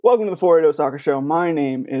Welcome to the 480 Soccer Show. My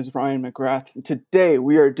name is Ryan McGrath. Today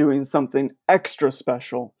we are doing something extra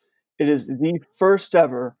special. It is the first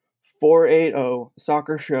ever 480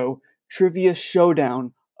 Soccer Show Trivia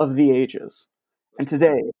Showdown of the Ages. And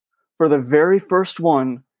today, for the very first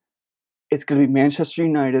one, it's going to be Manchester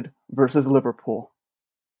United versus Liverpool.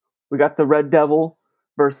 We got the Red Devil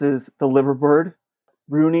versus the Liverbird,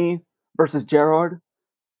 Rooney versus Gerrard,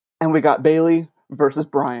 and we got Bailey versus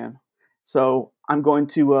Brian. So I'm going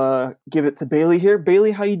to give it to Bailey here.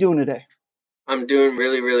 Bailey, how you doing today? I'm doing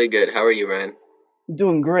really, really good. How are you, Ryan?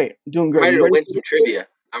 Doing great. I'm ready to win some trivia.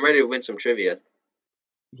 I'm ready to win some trivia.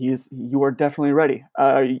 You are definitely ready.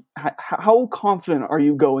 How confident are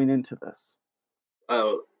you going into this?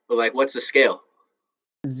 What's the scale?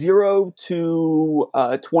 0 to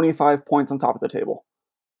 25 points on top of the table.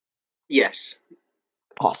 Yes.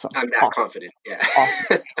 Awesome. I'm that confident. Yeah.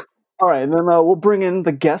 Awesome. All right, and then we'll bring in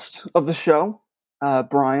the guest of the show,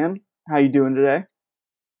 Brian. How you doing today?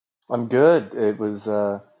 I'm good.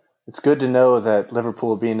 It's good to know that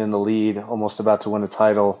Liverpool being in the lead, almost about to win a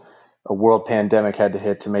title, a world pandemic had to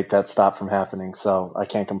hit to make that stop from happening. So I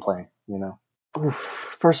can't complain, Oof,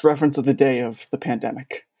 first reference of the day of the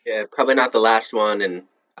pandemic. Yeah, probably not the last one, and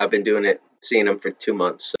I've been seeing them for 2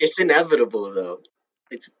 months. So it's inevitable, though.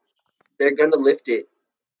 They're gonna lift it.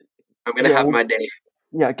 I'm gonna have my day.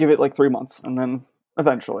 Yeah, give it like 3 months, and then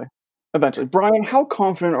eventually. Brian, how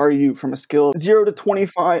confident are you from a scale of 0 to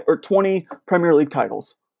 25 or 20 Premier League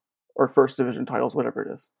titles or First Division titles, whatever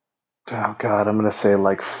it is? Oh, God, I'm going to say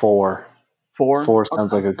like 4. 4? 4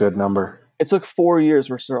 sounds like a good number. It took 4 years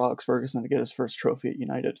for Sir Alex Ferguson to get his first trophy at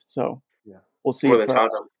United, so we'll see. More than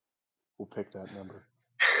Tottenham. We'll pick that number.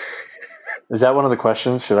 Is that one of the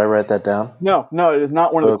questions? Should I write that down? No, it is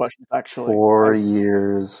not one of the questions, actually. 4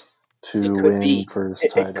 years to win first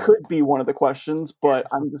title. It could be one of the questions, but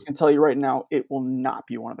I'm just going to tell you right now, it will not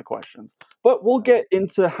be one of the questions. But we'll get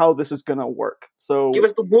into how this is going to work. So give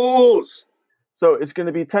us the rules. So it's going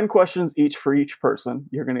to be 10 questions each for each person.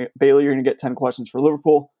 Bailey, you're going to get 10 questions for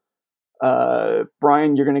Liverpool.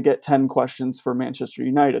 Brian, you're going to get 10 questions for Manchester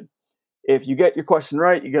United. If you get your question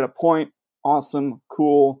right, you get a point. Awesome,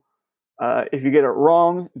 cool. If you get it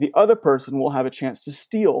wrong, the other person will have a chance to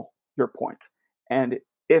steal your point. And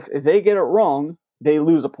if they get it wrong, they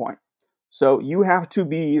lose a point. So you have to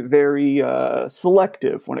be very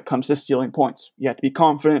selective when it comes to stealing points. You have to be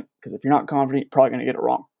confident, because if you're not confident, you're probably going to get it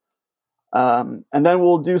wrong. And then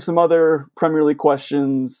we'll do some other Premier League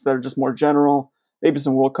questions that are just more general, maybe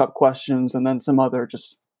some World Cup questions, and then some other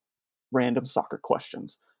just random soccer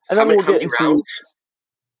questions. And then how many rounds?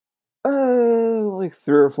 Like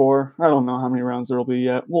 3 or 4. I don't know how many rounds there'll be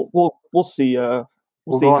yet. We'll see. We'll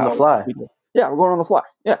go on the fly. Yeah, we're going on the fly.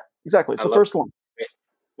 Yeah, exactly. It's the first one.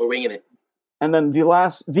 We're winging it. And then the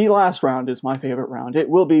last round is my favorite round. It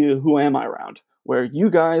will be the Who Am I round, where you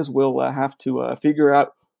guys will have to figure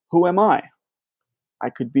out who am I. I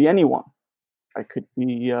could be anyone. I could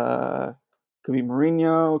be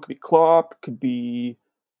Mourinho, could be Klopp, could be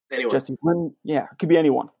anyone. Jesse Lynn. Yeah, it could be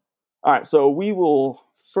anyone. All right, so we will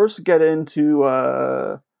first get into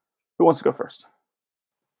who wants to go first?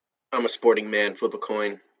 I'm a sporting man. Flip a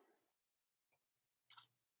coin.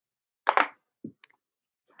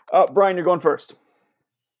 Brian, you're going first.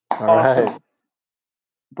 All awesome. Right.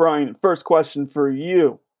 Brian, first question for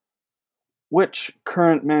you. Which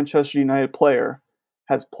current Manchester United player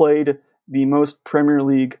has played the most Premier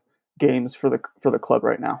League games for the club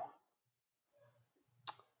right now?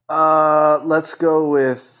 Let's go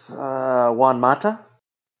with Juan Mata.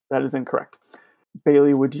 That is incorrect.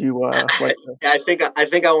 Bailey, would you like to... I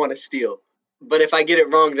think I want to steal. But if I get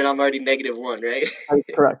it wrong, then I'm already -1, right? That's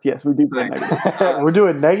correct. Yes, we do play negative. We're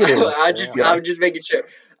doing negatives. I'm just making sure.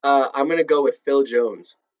 I'm going to go with Phil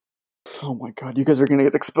Jones. Oh my God, you guys are going to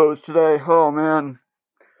get exposed today. Oh man.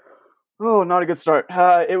 Oh, not a good start.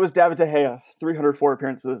 It was David De Gea, 304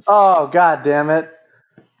 appearances. Oh, God damn it.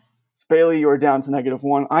 Bailey, you are down to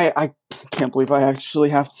 -1. I can't believe I actually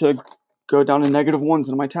have to go down to -1s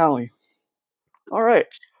in my tally. All right.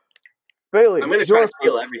 Bailey. I'm going to try to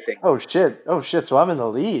steal everything. Oh, shit. So I'm in the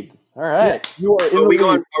lead. All right. Yeah, you are in the lead.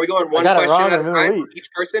 Are we going one question at a time for each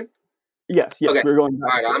person? Yes, okay. We're going back.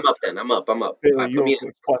 All right, I'm up then. I'm up. Bailey,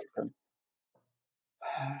 you question.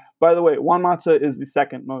 By the way, Juan Mata is the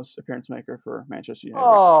second most appearance maker for Manchester United.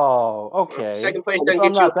 Oh, okay. Second place doesn't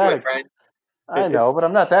get you a point, Brian. I know, but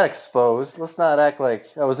I'm not that exposed. Let's not act like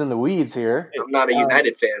I was in the weeds here. I'm not a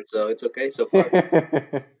United fan, so it's okay so far.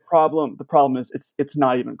 The problem is it's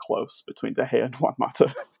not even close between De Gea and Juan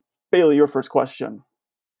Mata. Bailey, your first question.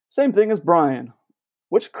 Same thing as Brian.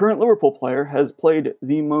 Which current Liverpool player has played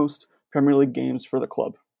the most Premier League games for the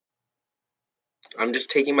club? I'm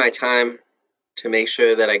just taking my time to make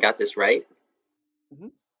sure that I got this right. Mm-hmm.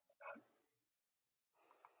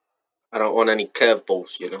 I don't want any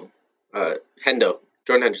curveballs, you know. Jordan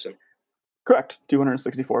Henderson. Correct.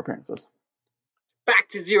 264 appearances. Back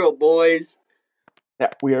to 0, boys. Yeah,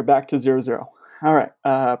 we are back to 0-0. All right,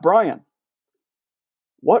 Brian.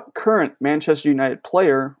 What current Manchester United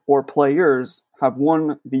player or players have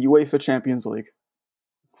won the UEFA Champions League?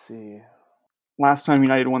 Let's see. Last time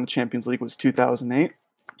United won the Champions League was 2008.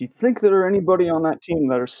 Do you think there are anybody on that team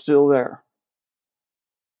that are still there?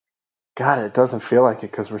 God, it doesn't feel like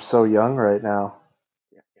it because we're so young right now.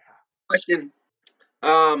 Question.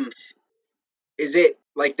 Is it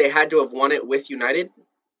like they had to have won it with United?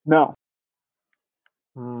 No.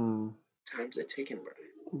 Time's it ticking, bro.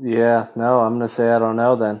 Yeah, no, I'm going to say I don't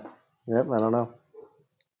know then. Yep, I don't know.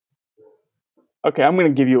 Okay, I'm going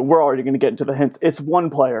to give you, we're already going to get into the hints. It's one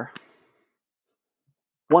player.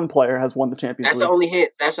 One player has won the Champions That's League. the only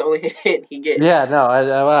hint. That's the only hint he gets. Yeah, no, I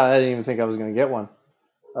didn't even think I was going to get one.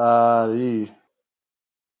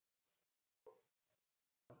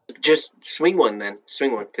 Just swing one then.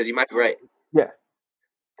 Swing one, because you might be right. Yeah.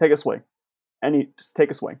 Take a swing. Just take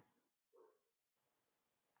a swing.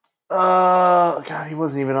 God, he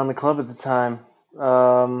wasn't even on the club at the time.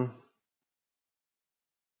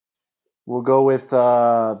 We'll go with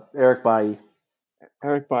Eric Bailly.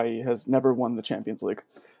 Eric Bailly has never won the Champions League.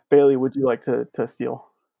 Bailey, would you like to steal?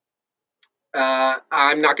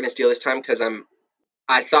 I'm not going to steal this time because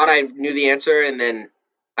I thought I knew the answer, and then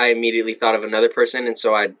I immediately thought of another person, and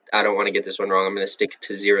so I don't want to get this one wrong. I'm going to stick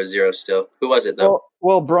to 0-0 still. Who was it, though?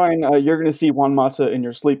 Well, Brian, you're going to see Juan Mata in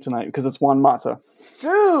your sleep tonight because it's Juan Mata.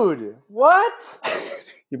 Dude, what?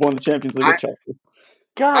 He won the Champions League at Chelsea.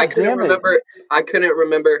 God damn it. I couldn't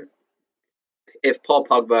remember if Paul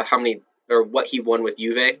Pogba, what he won with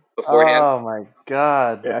Juve beforehand. Oh, my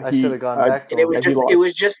God. Yeah, I should have gone back to and him. it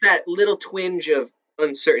was just that little twinge of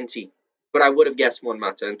uncertainty. But I would have guessed Juan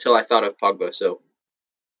Mata until I thought of Pogba, so...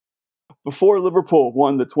 Before Liverpool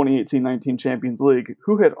won the 2018-19 Champions League,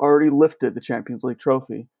 who had already lifted the Champions League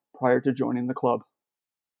trophy prior to joining the club?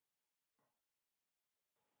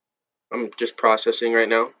 I'm just processing right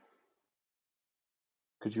now.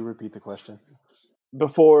 Could you repeat the question?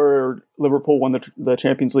 Before Liverpool won the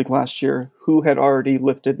Champions League last year, who had already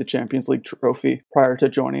lifted the Champions League trophy prior to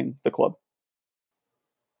joining the club?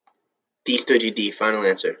 D Sturgy D, final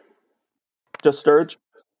answer. Just Sturge?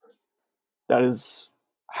 That is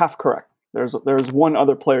half correct. There's one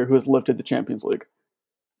other player who has lifted the Champions League.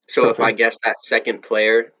 So trophy. If I guess that second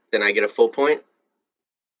player, then I get a full point?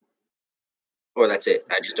 Or that's it?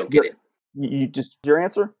 I just don't get it. You just your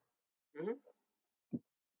answer? Mm-hmm.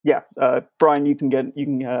 Yeah, Brian, you can try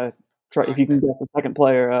if you can guess the second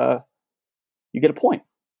player. You get a point.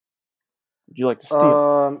 Would you like to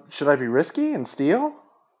steal? Should I be risky and steal?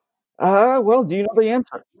 Well, do you know the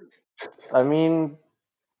answer? I mean,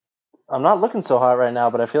 I'm not looking so hot right now,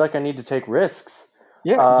 but I feel like I need to take risks.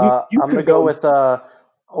 Yeah, you I'm going to go with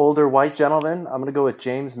older white gentleman. I'm going to go with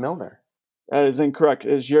James Milner. That is incorrect.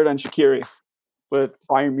 It is Xherdan Shaqiri with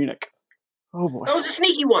Bayern Munich. Oh boy, that was a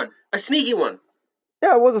sneaky one. A sneaky one.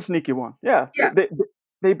 Yeah, it was a sneaky one. Yeah.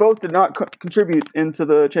 They both did not contribute into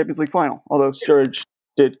the Champions League final, although Sturridge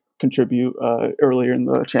did contribute earlier in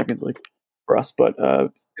the Champions League for us. But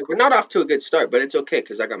we're not off to a good start, but it's okay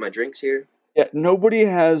because I got my drinks here. Yeah, nobody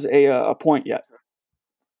has a point yet.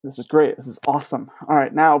 This is great. This is awesome. All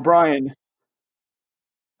right, now, Brian.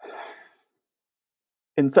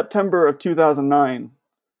 In September of 2009,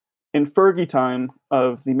 in Fergie time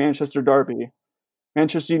of the Manchester Derby,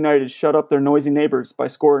 Manchester United shut up their noisy neighbors by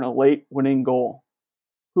scoring a late winning goal.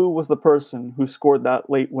 Who was the person who scored that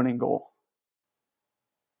late winning goal?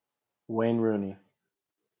 Wayne Rooney.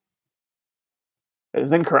 It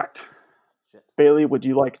is incorrect. Shit. Bailey, would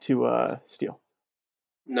you like to steal?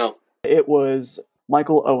 No. It was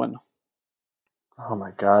Michael Owen. Oh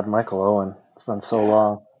my God, Michael Owen. It's been so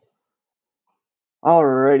long.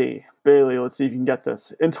 Alrighty, Bailey, let's see if you can get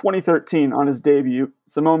this. In 2013, on his debut,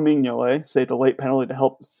 Simone Mignolet saved a late penalty to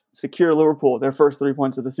help secure Liverpool their first 3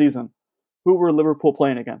 points of the season. Who were Liverpool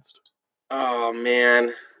playing against? Oh,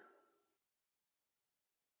 man.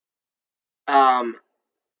 I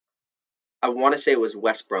want to say it was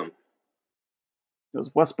West Brom. It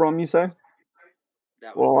was West Brom, you say?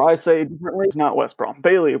 Well, I say differently. It's not West Brom.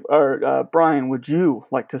 Bailey, or Brian, would you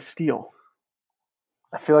like to steal?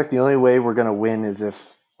 I feel like the only way we're going to win is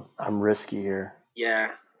if I'm risky here.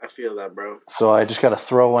 Yeah, I feel that, bro. So I just got to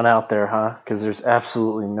throw one out there, huh? Because there's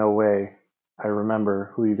absolutely no way I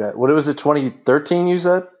remember who you got. What was it, 2013 you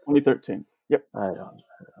said? 2013, yep. I don't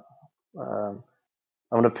know.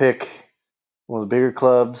 I'm going to pick one of the bigger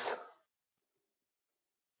clubs.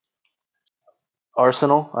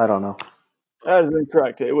 Arsenal? I don't know. That is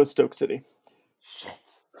incorrect. It was Stoke City. Shit.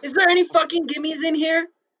 Is there any fucking gimmies in here?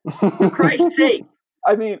 For Christ's sake.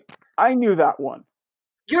 I mean, I knew that one.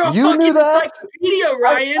 You're a You fucking knew that? encyclopedia,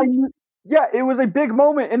 Ryan. Yeah, it was a big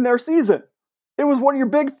moment in their season. It was one of your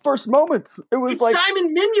big first moments. It was It's like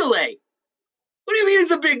Simon Mignolet. What do you mean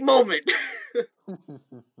it's a big moment?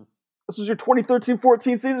 this was your 2013-14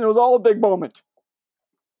 season. It was all a big moment.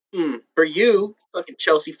 For you, fucking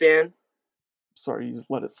Chelsea fan. Sorry, you just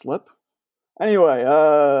let it slip. Anyway,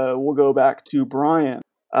 we'll go back to Brian.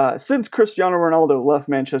 Since Cristiano Ronaldo left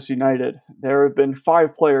Manchester United, there have been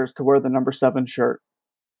 5 players to wear the number 7 shirt.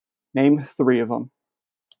 Name 3 of them.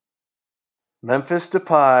 Memphis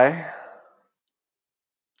Depay.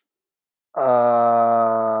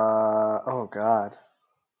 Oh God.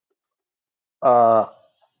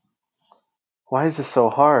 Why is this so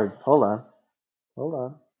hard? Hold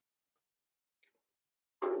on.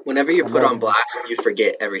 Whenever you're put on blast, you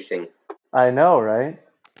forget everything. I know, right?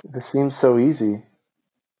 This seems so easy. I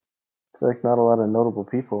feel like not a lot of notable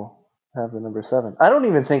people have the number 7. I don't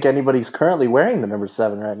even think anybody's currently wearing the number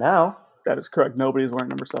 7 right now. That is correct. Nobody's wearing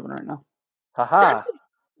number 7 right now. Haha.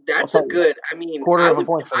 That's a good. I mean,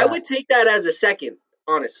 I would take that as a second,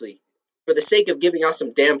 honestly, for the sake of giving out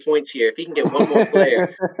some damn points here. If he can get one more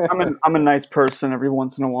player, I'm a nice person every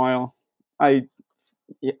once in a while.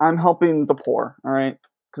 I'm helping the poor. All right,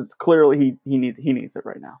 because clearly he needs it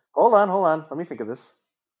right now. Hold on. Let me think of this.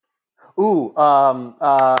 Ooh,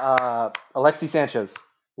 Alexis Sanchez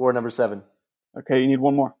wore number 7. Okay, you need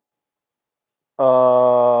one more.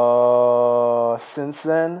 Since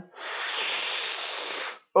then,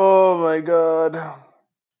 oh my God,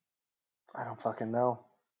 I don't fucking know.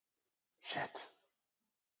 Shit.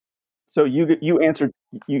 So you answered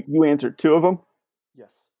 2 of them.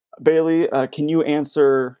 Yes. Bailey, can you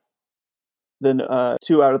answer the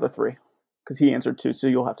 2 out of the 3? Because he answered 2, so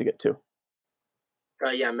you'll have to get 2.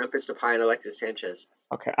 Yeah, Memphis Depay and Alexis Sanchez.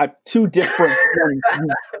 Okay, I have 2 different.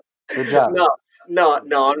 Good job. No,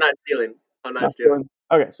 I'm not stealing.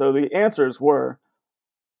 Okay, so the answers were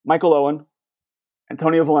Michael Owen,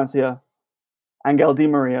 Antonio Valencia, Angel Di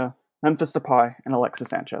Maria, Memphis Depay, and Alexis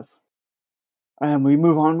Sanchez. And we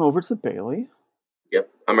move on over to Bailey. Yep,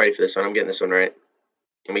 I'm ready for this one. I'm getting this one right.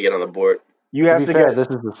 Let me get on the board. You have to get. This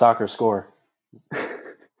is the soccer score.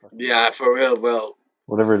 Yeah, for real, bro.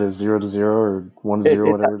 Whatever it is, 0-0 or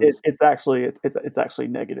 1-0, whatever it is. It's actually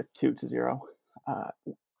 -2-0.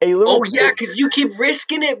 Oh yeah, because you keep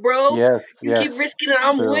risking it, bro. Yes, you keep risking it.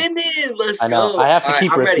 I'm winning. Let's go. I have to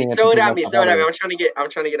keep risking it. Throw it at me. I'm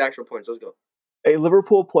trying to get actual points. Let's go. A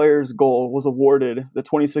Liverpool player's goal was awarded the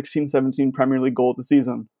 2016-17 Premier League goal of the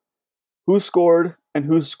season. Who scored and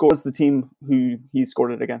who scores the team who he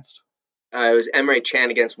scored it against? It was Emre Can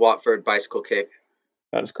against Watford, bicycle kick.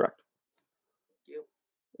 That is correct. Thank you.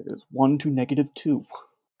 It is 1-2.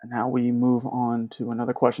 And now we move on to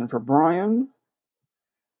another question for Brian.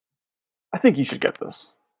 I think you should get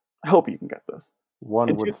this. I hope you can get this.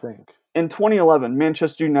 One would think. In 2011,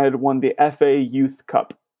 Manchester United won the FA Youth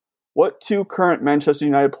Cup. What 2 current Manchester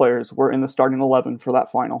United players were in the starting 11 for that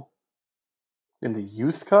final? In the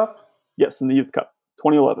Youth Cup? Yes, in the Youth Cup,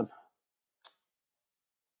 2011.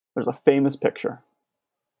 There's a famous picture.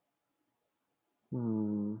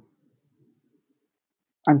 I'm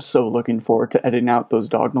so looking forward to editing out those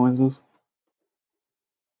dog noises.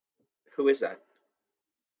 Who is that?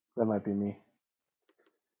 That might be me.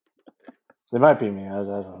 It might be me. I don't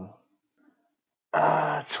know.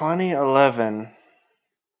 2011.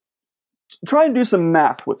 Try and do some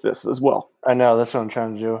math with this as well. I know, that's what I'm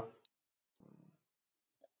trying to do.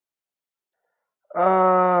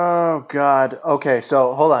 Oh, God. Okay,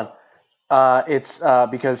 so hold on. It's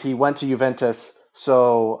because he went to Juventus,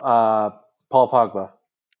 so Paul Pogba.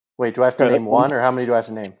 Wait, do I have to name one, or how many do I have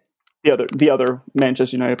to name? The other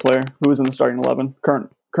Manchester United player who was in the starting 11, current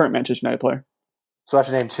Manchester United player. So I have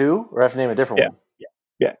to name 2, or I have to name a different one?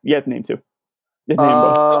 Yeah, you have to name 2.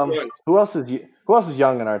 Who else is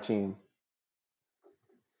young in our team?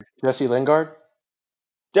 Jesse Lingard?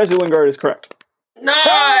 Jesse Lingard is correct. Nice!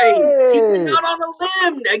 Hey! He went out on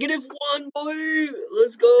a limb. -1, boy.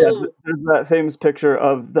 Let's go. Yeah, there's that famous picture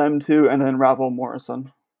of them 2 and then Ravel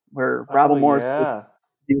Morrison, where Ravel Morrison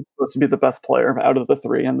he was supposed to be the best player out of the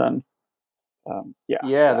 3, and then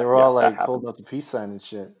they were all like holding up the peace sign and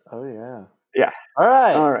shit. Oh yeah. Yeah.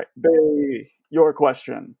 All right. Bailey, your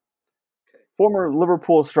question. Okay. Former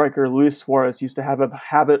Liverpool striker Luis Suarez used to have a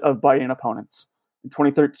habit of biting opponents. In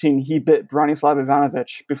 2013, he bit Branislav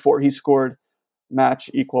Ivanovic before he scored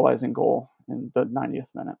match equalizing goal in the 90th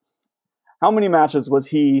minute. How many matches was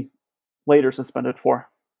he later suspended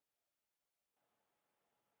for?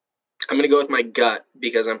 I'm going to go with my gut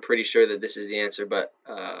because I'm pretty sure that this is the answer, but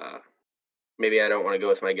maybe I don't want to go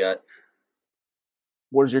with my gut.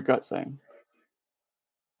 What is your gut saying?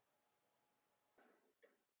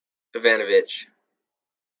 Ivanovic.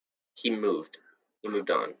 He moved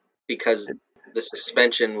on because the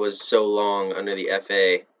suspension was so long under the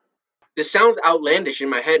FA. This sounds outlandish in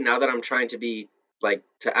my head now that I'm trying to be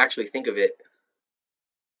to actually think of it.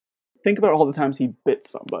 Think about all the times he bit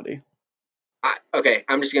somebody. Okay,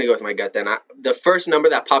 I'm just gonna go with my gut then. The first number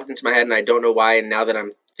that popped into my head, and I don't know why, and now that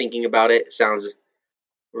I'm thinking about it, sounds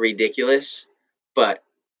ridiculous, but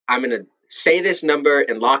I'm gonna say this number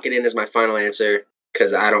and lock it in as my final answer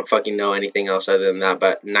because I don't fucking know anything else other than that.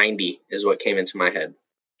 But 90 is what came into my head.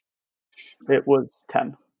 It was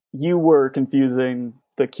 10. You were confusing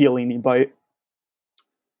the Chiellini bite.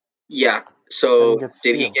 Yeah. So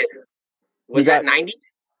did he get? Was that 90?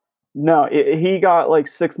 No, he got like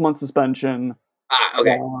 6 months suspension.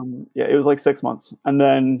 Okay. Yeah, it was like 6 months, and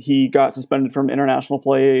then he got suspended from international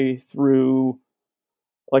play through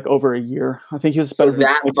like over a year. I think he was suspended. So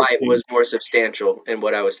that fight was more substantial in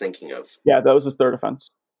what I was thinking of. Yeah, that was his third offense.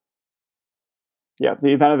 Yeah, the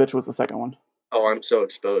Ivanovic was the second one. Oh, I'm so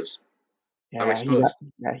exposed. Yeah, I'm exposed.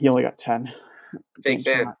 He only got 10. Fake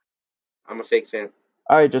fan. I'm a fake fan.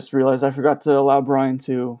 I just realized I forgot to allow Brian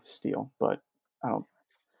to steal, but I don't.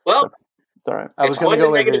 Well, it's all right. I was going to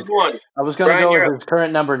go with -1. I was going to go with his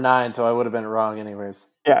current number 9, so I would have been wrong anyways.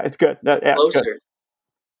 Yeah, it's good. Closer. Good.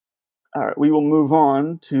 All right, we will move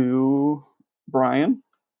on to Brian.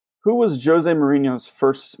 Who was Jose Mourinho's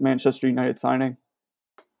first Manchester United signing?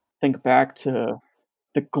 Think back to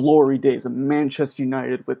the glory days of Manchester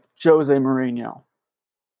United with Jose Mourinho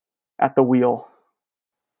at the wheel.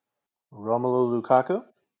 Romelu Lukaku?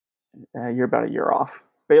 You're about a year off.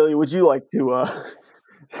 Bailey, would you like to...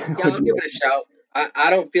 yeah, I'll give it a shout. I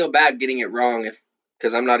don't feel bad getting it wrong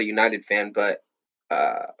because I'm not a United fan, but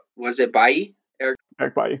was it Bailly?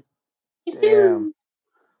 Eric Bailly. Damn.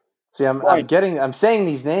 See, I'm saying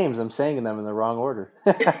these names. I'm saying them in the wrong order.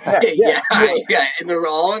 yeah, and they're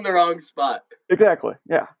all in the wrong spot. Exactly.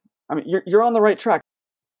 Yeah, I mean you're on the right track.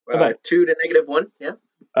 2 to -1. Yeah.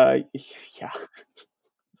 Yeah.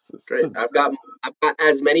 Great. I've got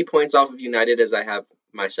as many points off of United as I have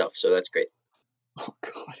myself, so that's great. Oh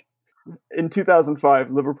God. In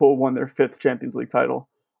 2005, Liverpool won their 5th Champions League title.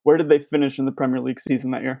 Where did they finish in the Premier League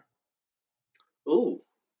season that year? Ooh.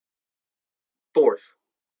 4th.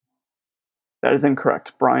 That is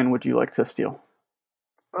incorrect. Brian, would you like to steal?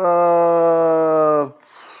 I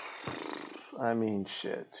mean,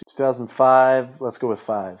 shit. 2005. Let's go with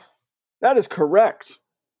 5. That is correct.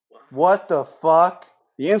 What the fuck?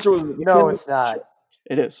 The answer was... No, it's not.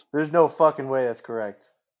 It is. There's no fucking way that's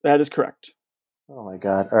correct. That is correct. Oh my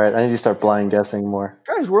God. All right, I need to start blind guessing more.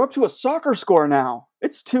 Guys, we're up to a soccer score now.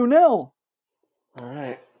 It's 2-0. All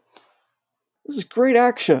right. This is great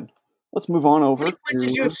action. Let's move on over. How many points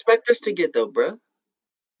did you expect us to get, though, bro?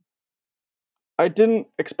 I didn't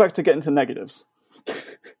expect to get into negatives.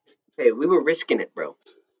 Hey, we were risking it, bro.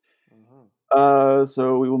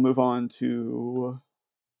 So we will move on to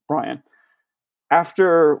Brian.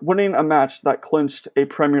 After winning a match that clinched a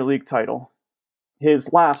Premier League title,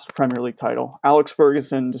 his last Premier League title, Alex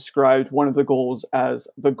Ferguson described one of the goals as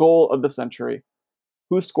the goal of the century.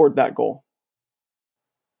 Who scored that goal?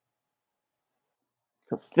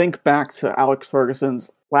 So think back to Alex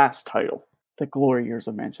Ferguson's last title, the glory years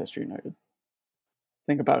of Manchester United.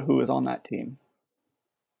 Think about who is on that team.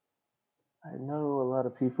 I know a lot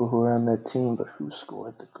of people who are on that team, but who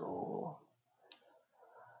scored the goal?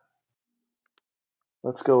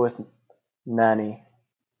 Let's go with Nani.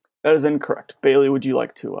 That is incorrect. Bailey, would you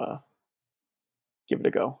like to give it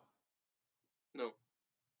a go?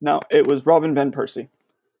 No, it was Robin van Persie.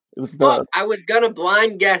 It was I was gonna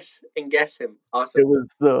blind guess and guess him. Awesome. It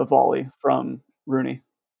was the volley from Rooney.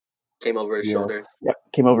 Came over his shoulder.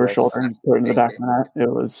 Yep, came over his shoulder and put it in the back of the net. It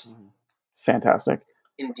was fantastic.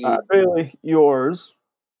 Indeed. Bailey, yours.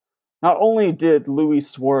 Not only did Luis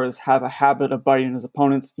Suarez have a habit of biting his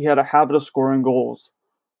opponents, he had a habit of scoring goals.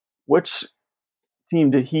 Which team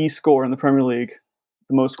did he score in the Premier League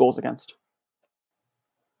the most goals against?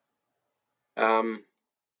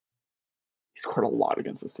 He scored a lot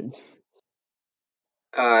against this team.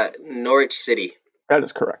 Norwich City. That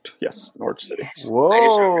is correct. Yes, Norwich City.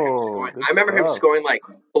 Whoa! I remember him scoring like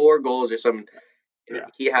 4 goals or something. Yeah.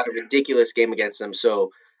 He had a ridiculous game against them,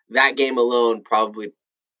 so that game alone probably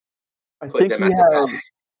put them at the top.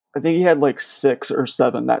 I think he had like 6 or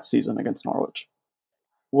 7 that season against Norwich.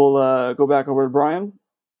 We'll go back over to Brian,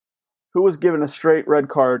 who was given a straight red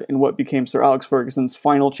card in what became Sir Alex Ferguson's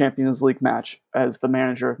final Champions League match as the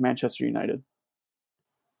manager of Manchester United.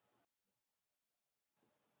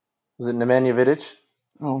 Was it Nemanja Vidic?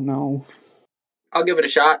 Oh no. I'll give it a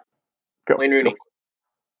shot. Go. Wayne Rooney. Go.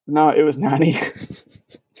 No, it was Nani.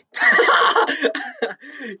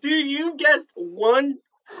 Dude, you guessed one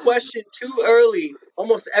question too early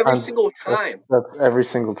almost every single time. That's every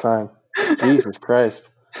single time. Jesus Christ.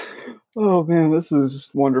 Oh man, this is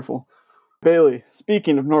wonderful. Bailey,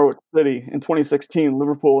 speaking of Norwich City, in 2016,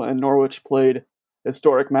 Liverpool and Norwich played a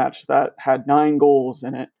historic match that had 9 goals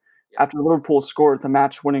in it. Yeah. After Liverpool scored the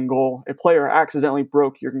match-winning goal, a player accidentally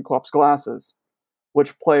broke Jurgen Klopp's glasses.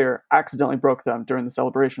 Which player accidentally broke them during the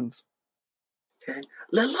celebrations? Okay.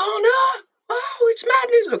 Lalona! Oh, it's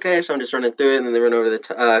madness! Okay, so I'm just running through it, and then they run over to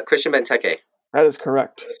the Christian Benteke. That is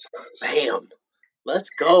correct. Bam!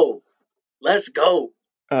 Let's go! Let's go!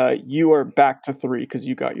 You are back to 3 because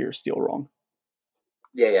you got your steal wrong.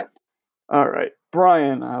 Yeah. All right.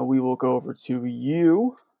 Brian, we will go over to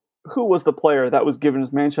you. Who was the player that was given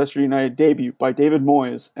his Manchester United debut by David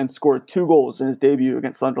Moyes and scored 2 goals in his debut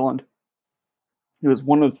against Sunderland? He was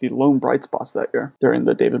one of the lone bright spots that year during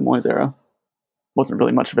the David Moyes era. Wasn't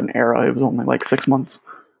really much of an era. It was only like 6 months.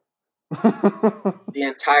 The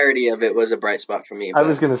entirety of it was a bright spot for me. I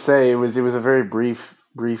was going to say it was a very brief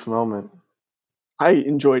moment. I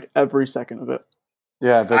enjoyed every second of it.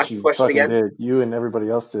 Yeah, I bet Ask the you question fucking again. did. You and everybody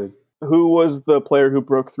else did. Who was the player who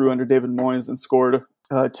broke through under David Moyes and scored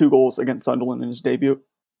 2 goals against Sunderland in his debut?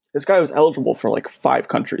 This guy was eligible for like 5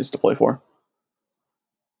 countries to play for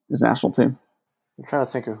his national team. I'm trying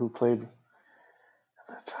to think of who played at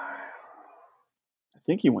that time. I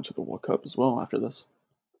think he went to the World Cup as well after this.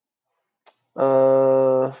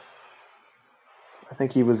 I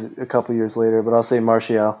think he was a couple years later, but I'll say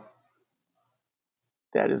Martial.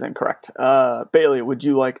 That is incorrect. Bailey, would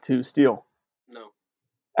you like to steal? No.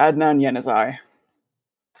 Adnan Januzaj.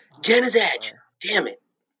 Januzaj! Damn it.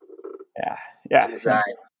 Yeah. Januzaj.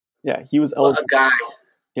 Yeah, he was What a guy.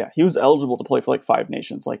 Yeah, he was eligible to play for like 5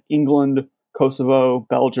 nations, like England, Kosovo,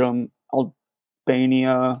 Belgium,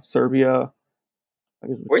 Albania, Serbia.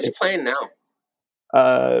 Where's he playing now?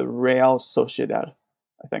 Real Sociedad,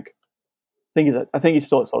 I think. I think he's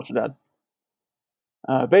still at Sociedad.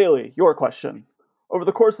 Bailey, your question. Over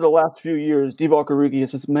the course of the last few years, Divock Origi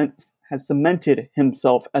has cemented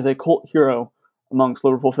himself as a cult hero amongst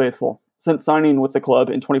Liverpool faithful. Since signing with the club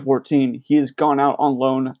in 2014, he has gone out on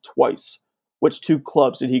loan twice. Which 2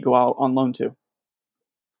 clubs did he go out on loan to?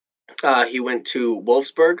 He went to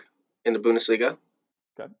Wolfsburg in the Bundesliga.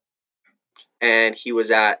 Okay. And he was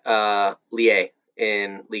at Lille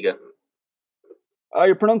in Liga.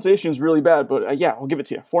 Your pronunciation is really bad, but yeah, I'll give it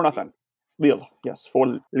to you. 4-0. Lille. Yes,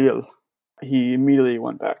 for Lille. He immediately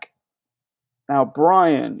went back. Now,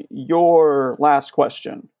 Brian, your last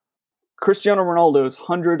question. Cristiano Ronaldo's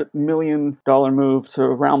 $100 million move to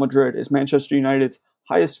Real Madrid is Manchester United's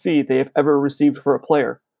highest fee they have ever received for a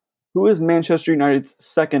player. Who is Manchester United's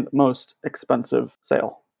second most expensive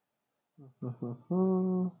sale?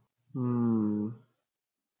 I'm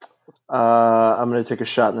going to take a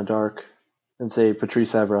shot in the dark and say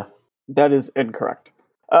Patrice Evra. That is incorrect.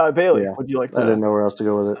 Bailey, would you like to? I didn't know where else to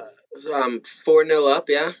go with it. 4-0 up,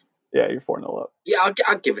 yeah? Yeah, you're 4-0 up. Yeah, I'll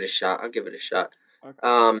give it a shot. Okay.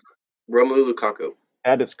 Romelu Lukaku.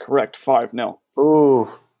 That is correct. 5-0. Ooh.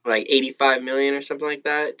 Like 85 million or something like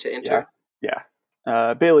that to Inter. Yeah.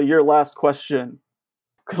 Bailey, your last question.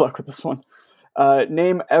 Good luck with this one.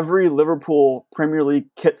 Name every Liverpool Premier League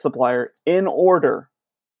kit supplier in order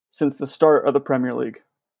since the start of the Premier League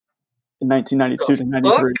in 1992 to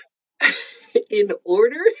 93. In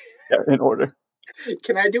order? Yeah, in order.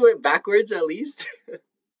 Can I do it backwards at least?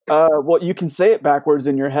 Well, you can say it backwards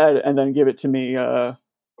in your head and then give it to me.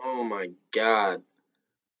 Oh my god.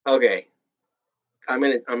 Okay. I'm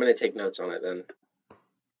gonna take notes on it then.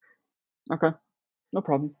 Okay, no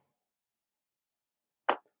problem.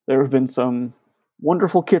 There have been some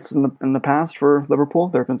wonderful kits in the past for Liverpool.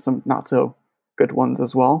 There have been some not so good ones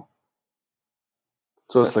as well.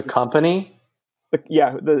 So it's the company? The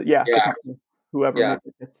company, whoever made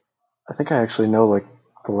the kits. I think I actually know like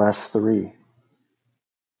the last 3.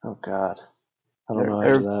 Oh God, I don't know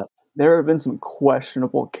after that. There have been some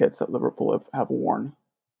questionable kits that Liverpool have worn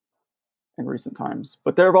in recent times,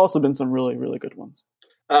 but there have also been some really, really good ones.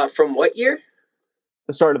 From what year?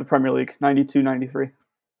 The start of the Premier League, 92-93.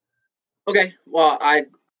 Okay, well,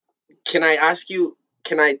 can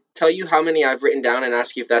I tell you how many I've written down and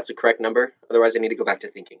ask you if that's the correct number? Otherwise, I need to go back to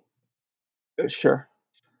thinking. Sure.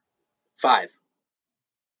 5.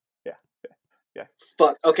 Yeah.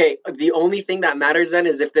 Fuck. Okay, the only thing that matters then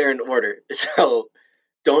is if they're in order. So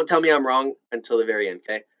don't tell me I'm wrong until the very end,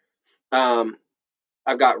 okay?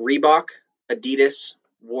 I've got Reebok, Adidas,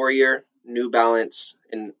 Warrior, New Balance,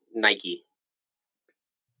 and Nike.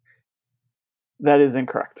 That is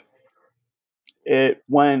incorrect. It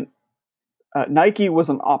went. Nike was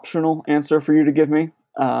an optional answer for you to give me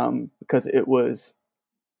because it was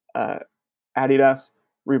Adidas,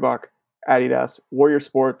 Reebok, Adidas, Warrior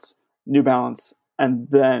Sports, New Balance, and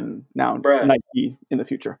then now Nike in the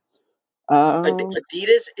future.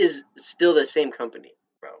 Adidas is still the same company,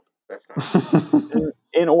 bro. That's not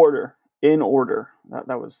in order. In order.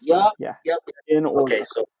 That was Yep. In order. Okay,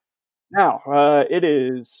 so now it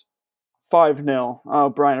is 5-0. Oh,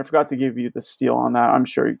 Brian, I forgot to give you the steal on that. I'm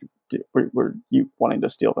sure were you wanting to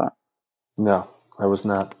steal that? No, I was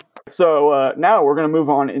not. So now we're going to move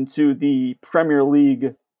on into the Premier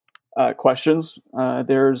League questions.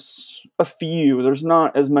 There's a few. There's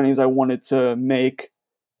not as many as I wanted to make,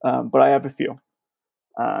 but I have a few.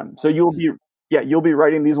 So you'll be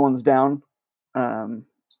writing these ones down, and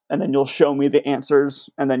then you'll show me the answers,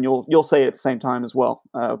 and then you'll say it at the same time as well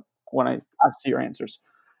when I see your answers.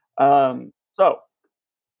 So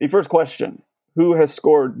the first question: who has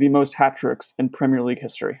scored the most hat tricks in Premier League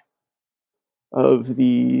history of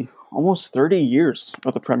the almost 30 years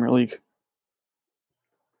of the Premier League?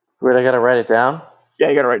 Wait, I gotta write it down? Yeah,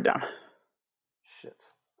 you gotta write it down. Shit.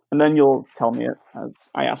 And then you'll tell me it as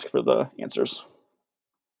I ask for the answers.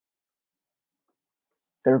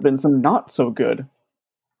 There have been some not so good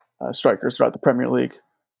strikers throughout the Premier League.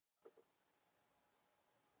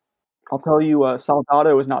 I'll tell you,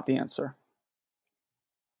 Salgado is not the answer.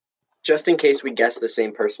 Just in case we guess the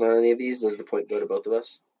same person on any of these, does the point go to both of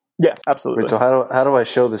us? Yes, absolutely. Wait, so how do I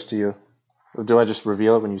show this to you? Do I just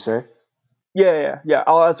reveal it when you say? Yeah.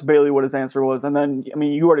 I'll ask Bailey what his answer was, and then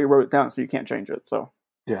you already wrote it down, so you can't change it. So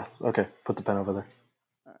yeah, okay. Put the pen over there.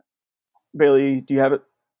 Bailey, do you have it?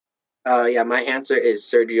 Yeah, my answer is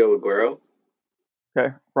Sergio Aguero.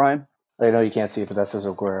 Okay, Brian. I know you can't see it, but that says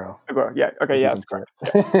Aguero. Yeah. Okay. Yeah, that's correct.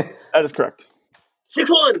 Yeah, that is correct.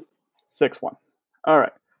 6-1. 6-1. All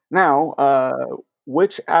right. Now,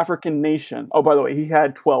 which African nation? Oh, by the way, he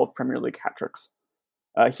had 12 Premier League hat tricks.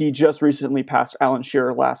 He just recently passed Alan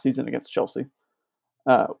Shearer last season against Chelsea.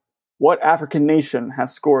 What African nation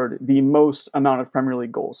has scored the most amount of Premier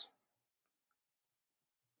League goals?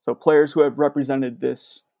 So players who have represented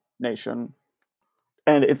this nation,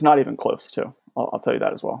 and it's not even close to. I'll tell you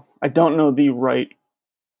that as well. I don't know the right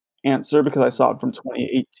answer because I saw it from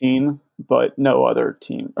 2018, but no other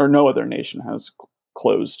team or no other nation has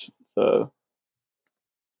closed the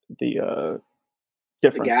difference.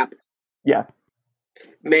 The gap. Yeah.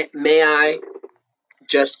 May I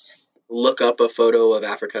just look up a photo of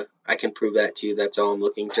Africa? I can prove that to you. That's all I'm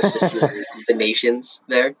looking, just to see the nations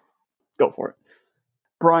there. Go for it.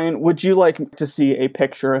 Brian, would you like to see a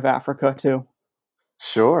picture of Africa too?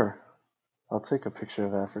 Sure. I'll take a picture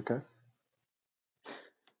of Africa.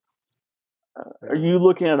 Are you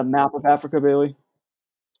looking at a map of Africa, Bailey?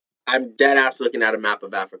 I'm dead ass looking at a map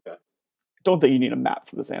of Africa. Don't think you need a map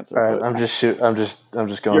for this answer. All right, I'm just going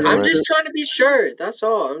for it. I'm just trying to be sure. That's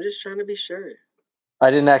all. I'm just trying to be sure.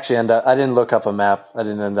 I didn't actually end up. I didn't look up a map. I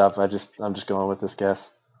didn't end up. I'm just going with this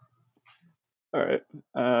guess. All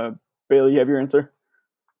right, Bailey, you have your answer.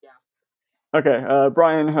 Yeah. Okay,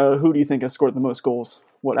 Brian, who do you think has scored the most goals?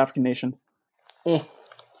 What African nation?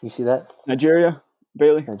 You see that? Nigeria.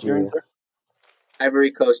 Bailey, Nigeria. your answer. Ivory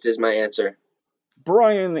Coast is my answer.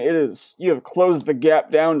 Brian, it is. You have closed the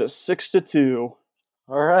gap down to 6-2.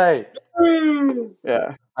 All right.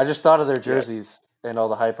 Yeah. I just thought of their jerseys and all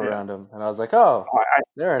the hype around them, and I was like, "Oh,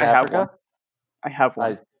 they're in Africa." I have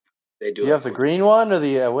one. They do you have the green one or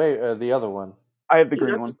the other one? I have the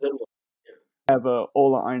green one. I have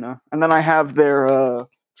Ola Aina, and then I have their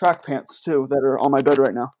track pants too that are on my bed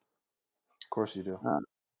right now. Of course you do.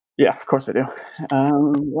 Yeah, of course I do.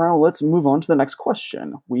 Well, let's move on to the next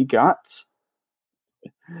question. We got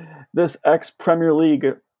this ex-Premier League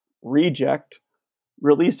reject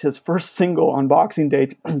released his first single on Boxing Day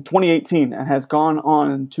 2018 and has gone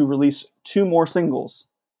on to release 2 more singles.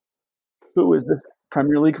 Who is this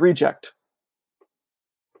Premier League reject?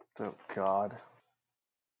 Oh, God.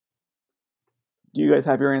 Do you guys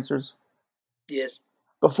have your answers? Yes.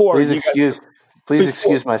 Please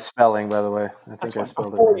excuse my spelling, by the way. I think I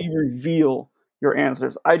spelled it wrong. Before you reveal your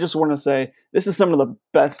answers, I just want to say this is some of the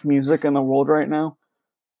best music in the world right now.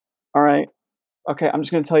 All right? Okay, I'm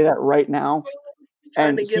just going to tell you that right now.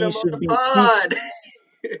 Trying to get him on the pod.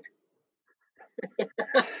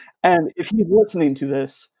 And if he's listening to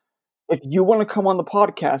this, if you want to come on the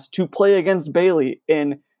podcast to play against Bailey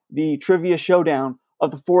in the trivia showdown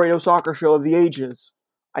of the 480 Soccer Show of the Ages,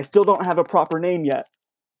 I still don't have a proper name yet,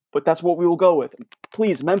 but that's what we will go with.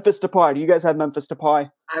 Please, Memphis Depay. Do you guys have Memphis Depay?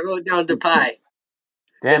 I wrote down Depay.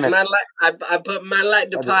 Damn it. I put my light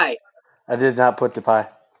Depay. I did not put Depay.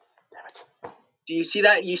 Damn it. Do you see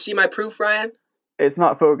that? You see my proof, Ryan? It's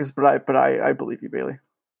not focused, but I believe you, Bailey.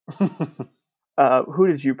 Who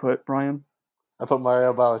did you put, Brian? I put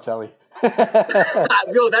Mario Balotelli.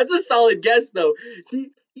 Yo, that's a solid guess, though.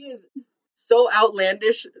 He is so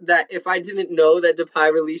outlandish that if I didn't know that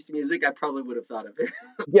Depay released music, I probably would have thought of it.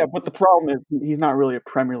 Yeah, but the problem is he's not really a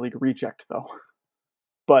Premier League reject, though.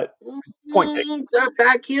 But point taken. That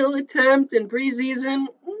back heel attempt in preseason.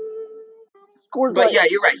 Scored But by. yeah,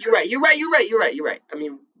 you're right. I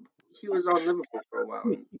mean, he was on Liverpool for a while.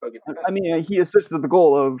 I mean, he assisted the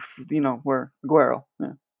goal of where Aguero.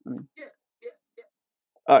 Yeah, I mean. Yeah.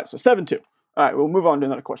 All right, so 7-2. All right, we'll move on to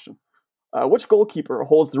another question. Which goalkeeper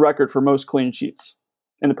holds the record for most clean sheets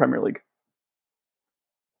in the Premier League?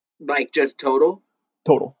 Like just total?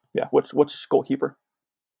 Total, yeah. Which goalkeeper?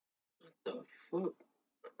 What the fuck?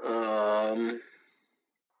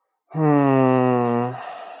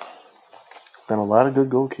 Been a lot of good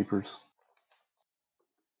goalkeepers.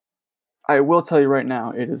 I will tell you right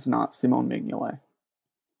now, it is not Simone Mignolet.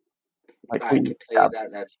 I can tell you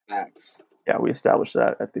that. That's facts. Yeah, we established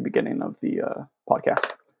that at the beginning of the podcast.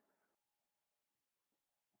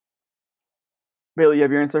 Bailey, you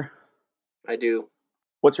have your answer? I do.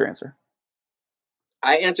 What's your answer?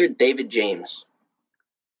 I answered David James.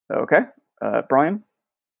 Okay. Brian?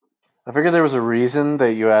 I figured there was a reason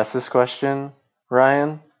that you asked this question,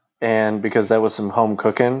 Ryan, and because that was some home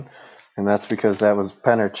cooking, and that's because that was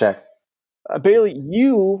pen or check. Bailey,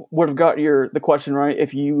 you would have got the question right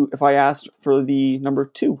if I asked for the number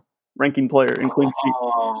 2 ranking player in clean sheet.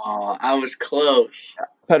 Oh, I was close.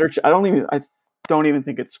 Petr, I don't even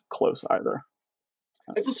think it's close either.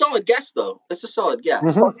 It's a solid guess, though. It's a solid guess.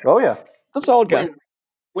 Mm-hmm. Oh yeah, it's a solid guess.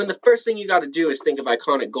 When the first thing you got to do is think of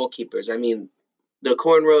iconic goalkeepers. I mean, the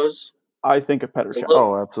cornrows. I think of Petr.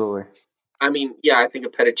 Oh, absolutely. I mean, yeah, I think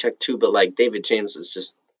of Petr too, but like David James was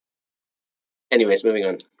just. Anyways, moving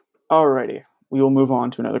on. Alrighty, we will move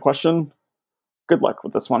on to another question. Good luck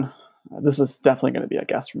with this one. This is definitely going to be a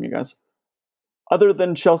guess from you guys. Other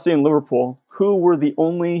than Chelsea and Liverpool, who were the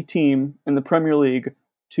only team in the Premier League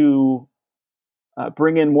to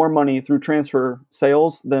bring in more money through transfer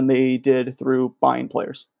sales than they did through buying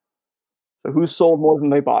players? So who sold more than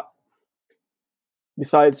they bought?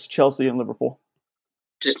 Besides Chelsea and Liverpool.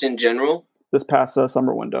 Just in general? This past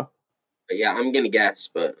summer window. But yeah, I'm going to guess,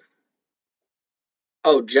 but...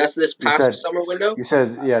 Oh, just this past summer window? You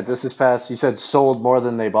said, yeah, this is past. You said sold more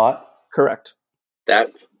than they bought? Correct. That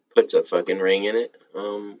puts a fucking ring in it.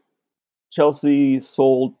 Chelsea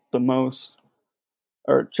sold the most,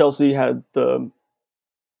 or Chelsea had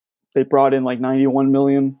they brought in like 91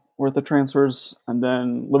 million worth of transfers, and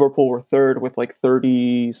then Liverpool were third with like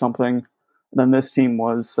 30 something, and then this team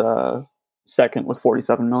was second with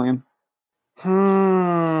 47 million.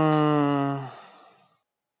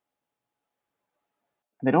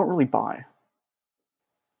 They don't really buy.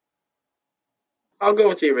 I'll go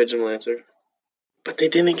with the original answer. But they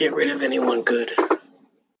didn't get rid of anyone good.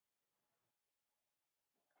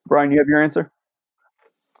 Brian, you have your answer?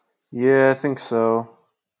 Yeah, I think so.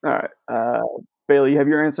 All right. Bailey, you have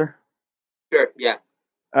your answer? Sure, yeah.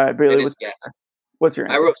 All right, Bailey, what's your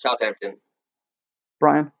answer? I wrote Southampton.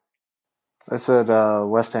 Brian? I said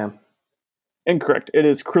West Ham. Incorrect. It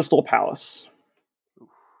is Crystal Palace.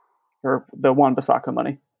 Or the Wan-Bissaka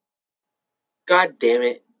money. God damn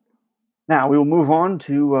it. Now, we will move on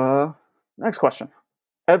to next question.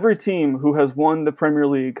 Every team who has won the Premier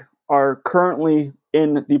League are currently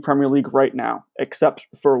in the Premier League right now, except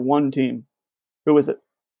for one team. Who is it?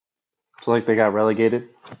 So, like, they got relegated?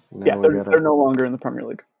 Yeah, they're no longer in the Premier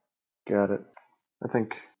League. Got it. I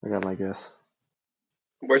think I got my guess.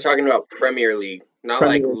 We're talking about Premier League, not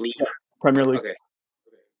League. Yeah, Premier League. Okay.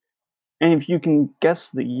 And if you can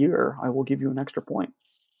guess the year, I will give you an extra point.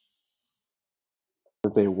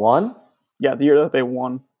 That they won? Yeah, the year that they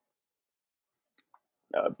won.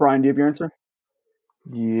 Brian, do you have your answer?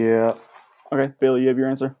 Yeah. Okay, Bailey, you have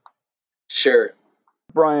your answer? Sure.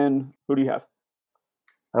 Brian, who do you have?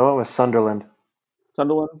 I went with Sunderland.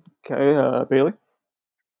 Sunderland? Okay, Bailey?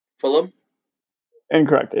 Fulham?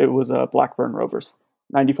 Incorrect. It was Blackburn Rovers.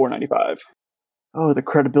 94-95. Oh, the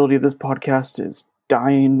credibility of this podcast is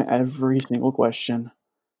dying every single question.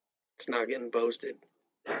 It's not getting boasted.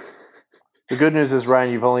 The good news is,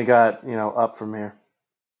 Ryan, you've only got, up from here.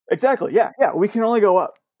 Exactly. Yeah. We can only go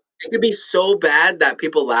up. It could be so bad that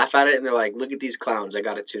people laugh at it and they're like, look at these clowns. I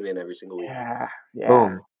got to tune in every single week. Yeah.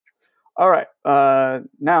 Boom. All right.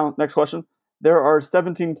 Now, next question. There are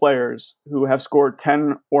 17 players who have scored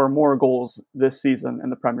 10 or more goals this season in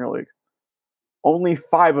the Premier League. Only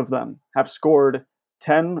 5 of them have scored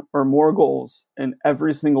 10 or more goals in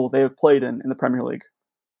every single they have played in the Premier League.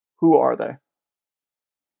 Who are they?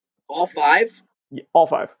 All 5? Yeah, all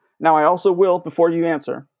 5. Now, I also will, before you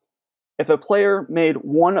answer, if a player made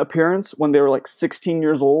one appearance when they were like 16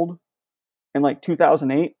 years old in like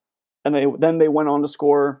 2008, and they went on to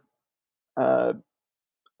score a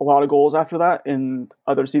lot of goals after that in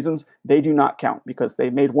other seasons, they do not count because they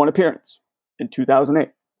made one appearance in 2008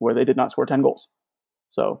 where they did not score 10 goals.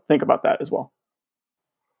 So think about that as well.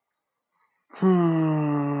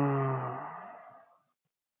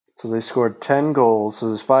 So they scored 10 goals. So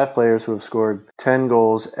there's 5 players who have scored 10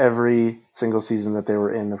 goals every single season that they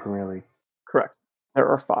were in the Premier League. Correct. There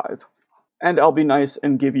are 5. And I'll be nice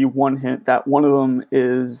and give you one hint that one of them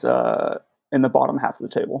is in the bottom half of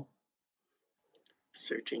the table.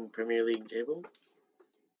 Searching Premier League table.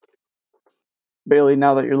 Bailey,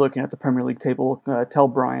 now that you're looking at the Premier League table, tell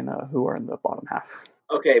Brian who are in the bottom half.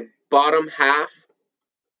 Okay, bottom half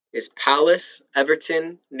is Palace,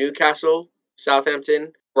 Everton, Newcastle,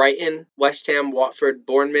 Southampton, Brighton, West Ham, Watford,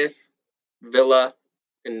 Bournemouth, Villa,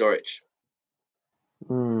 and Norwich.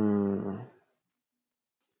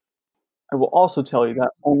 I will also tell you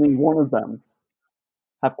that only one of them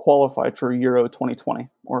have qualified for Euro 2020,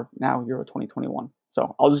 or now Euro 2021.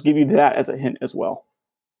 So I'll just give you that as a hint as well.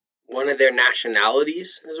 One of their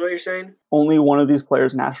nationalities is what you're saying? Only one of these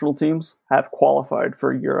players' national teams have qualified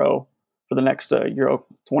for Euro, for the next Euro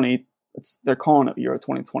 20. They're calling it Euro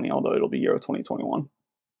 2020, although it'll be Euro 2021.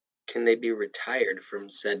 Can they be retired from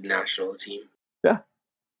said national team? Yeah.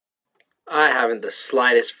 I haven't the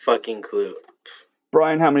slightest fucking clue.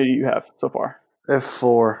 Brian, how many do you have so far? I have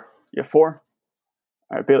 4. You have 4?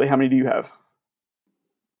 All right, Bailey, how many do you have?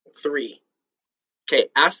 3. Okay,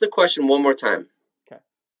 ask the question one more time. Okay.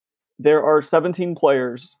 There are 17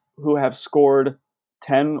 players who have scored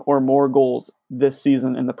 10 or more goals this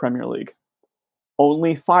season in the Premier League.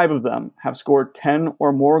 Only 5 of them have scored 10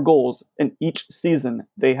 or more goals in each season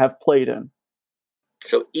they have played in.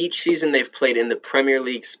 So each season they've played in the Premier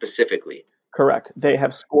League specifically? Correct. They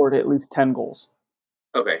have scored at least 10 goals.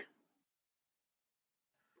 Okay.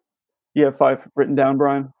 You have 5 written down,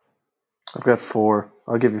 Brian? I've got 4.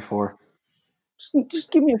 I'll give you 4.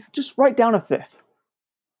 Just write down a 5th.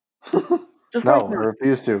 No, I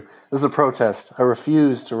refuse to. This is a protest. I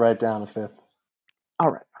refuse to write down a 5th.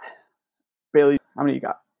 All right. Bailey, how many you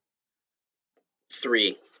got?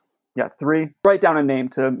 3. Yeah, 3. Write down a name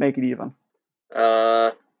to make it even.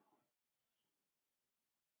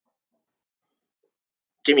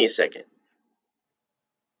 Give me a second.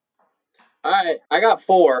 All right, I got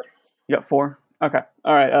 4. You got 4? Okay.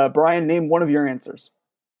 All right, Brian, name one of your answers.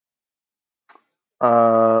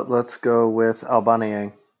 Let's go with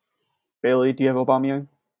Aubameyang. Bailey, do you have Aubameyang?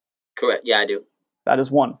 Correct. Yeah, I do. That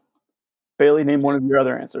is 1. Bailey, name one of your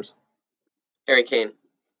other answers. Harry Kane.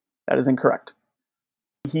 That is incorrect.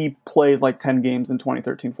 He played like 10 games in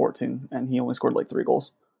 2013-14, and he only scored like 3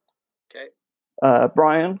 goals. Okay.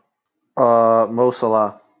 Brian? Mo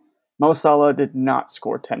Salah. Mo Salah did not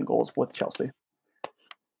score 10 goals with Chelsea.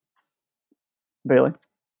 Bailey?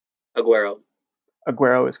 Aguero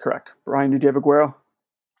is correct. Brian, did you have Aguero?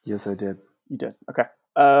 Yes, I did. You did. Okay.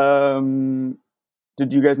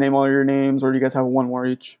 Did you guys name all your names, or do you guys have one more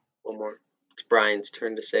each? One more. It's Brian's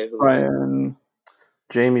turn to say who. Brian.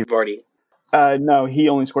 Jamie Vardy. No, he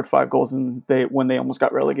only scored 5 goals when they almost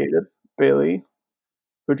got relegated. Bailey,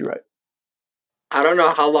 who'd you write? I don't know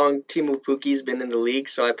how long Teemu Pukki's been in the league,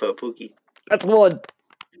 so I put Pukki. That's 1.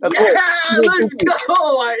 Let's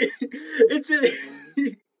go!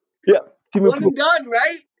 Yeah, Teemu one and done,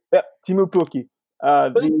 right? Yeah, Teemu Pukki.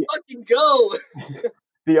 Let's fucking go!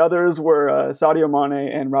 The others were Sadio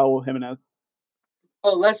Mane and Raul Jimenez.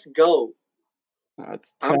 Oh, let's go! I'm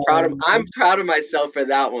proud of myself for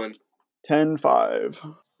that one.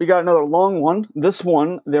 10-5. We got another long one. This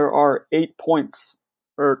one, there are 8 points,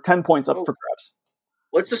 or 10 points up for grabs.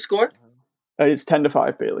 What's the score? It's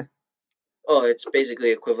 10-5, Bailey. Oh, it's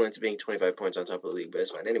basically equivalent to being 25 points on top of the league, but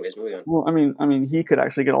it's fine. Anyways, moving on. Well, I mean, he could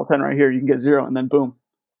actually get all 10 right here. You can get 0, and then boom.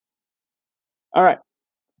 All right.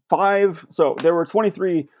 5. So there were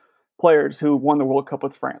 23 players who won the World Cup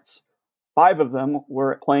with France. 5 of them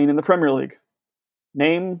were playing in the Premier League.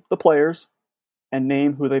 Name the players and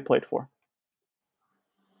name who they played for.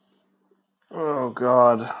 Oh,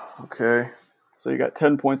 God. Okay. So you got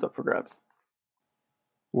 10 points up for grabs.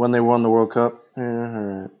 When they won the World Cup?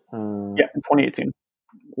 Yeah, in 2018.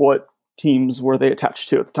 What teams were they attached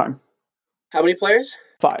to at the time? How many players?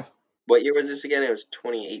 5. What year was this again? It was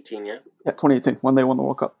 2018, yeah? Yeah, 2018, when they won the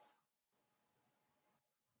World Cup.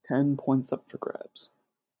 10 points up for grabs.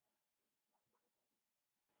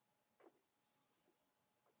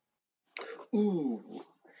 Ooh.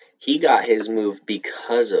 He got his move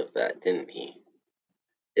because of that, didn't he?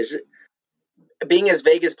 Is it? being as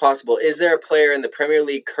vague as possible, is there a player in the Premier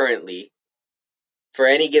League currently for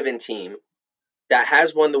any given team that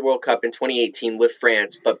has won the World Cup in 2018 with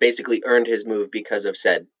France, but basically earned his move because of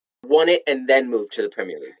said? Won it and then moved to the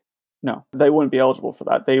Premier League. No, they wouldn't be eligible for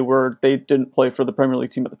that. They didn't play for the Premier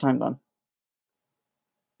League team at the time then.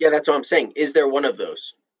 Yeah, that's what I'm saying. Is there one of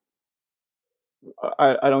those?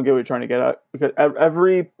 I don't get what you're trying to get at, because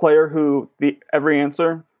every player every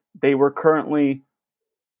answer, they were currently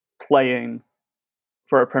playing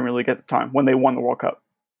for a Premier League at the time when they won the World Cup.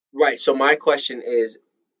 Right. So my question is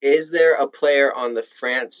there a player on the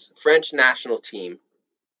French national team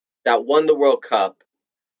that won the World Cup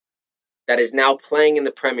that is now playing in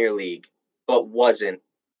the Premier League but wasn't?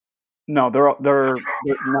 No, they're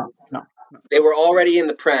no. They were already in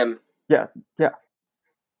the Prem. Yeah.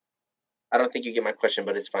 I don't think you get my question,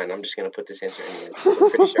 but it's fine. I'm just going to put this answer anyways. I'm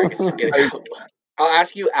pretty sure I can still get it out. I'll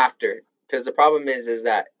ask you after, because the problem is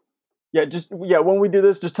that... When we do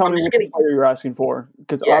this, just tell me what player you're asking for,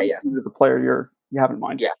 because obviously there's a player you have in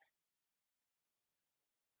mind. Yeah.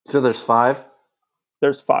 So there's 5?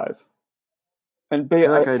 There's 5. And I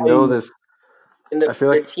feel like I know this. In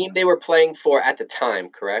the team they were playing for at the time,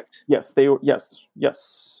 correct? Yes, they were. Yes.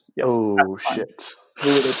 Oh, shit. Who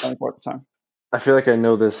were they playing for at the time? I feel like I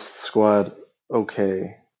know this squad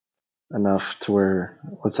okay enough to where,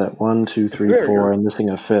 what's that? 1, 2, 3, 4. I'm missing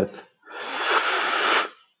a 5th.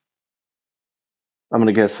 I'm going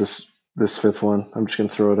to guess this 5th one. I'm just going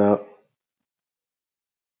to throw it out.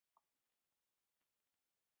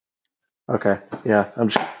 Okay. Yeah.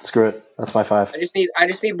 Screw it. That's my 5. I just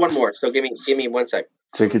need one more. So give me 1 sec.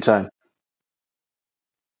 Take your time.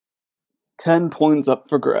 10 points up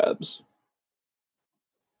for grabs.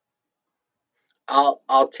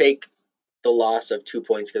 I'll take the loss of 2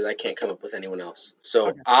 points because I can't come up with anyone else. So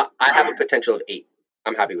okay. I have a potential of 8.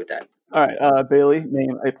 I'm happy with that. All right, Bailey,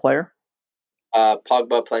 name a player.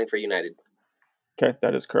 Pogba playing for United. Okay,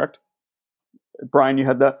 that is correct. Brian, you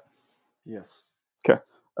had that? Yes. Okay.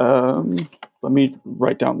 Let me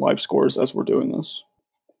write down live scores as we're doing this.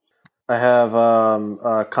 I have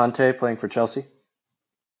Conte playing for Chelsea.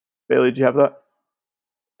 Bailey, do you have that?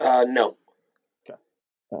 No. Okay.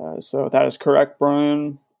 So that is correct,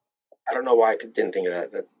 Brian. I don't know why I didn't think of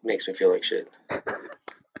that. That makes me feel like shit.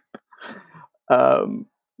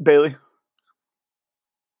 Bailey?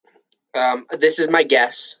 This is my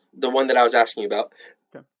guess, the one that I was asking about.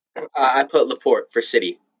 Okay. I put Laporte for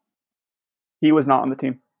City. He was not on the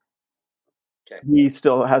team. Okay. He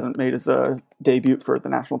still hasn't made his debut for the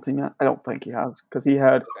national team yet. I don't think he has, because he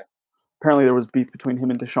had... Okay. Apparently there was beef between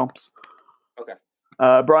him and Deschamps. Okay.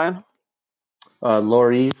 Brian?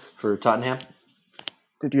 Lloris for Tottenham.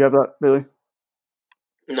 Did you have that, Bailey?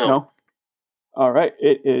 No. All right.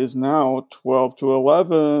 It is now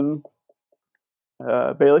 12-11.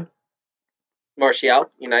 Bailey?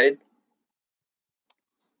 Martial, United.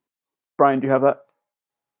 Brian, do you have that?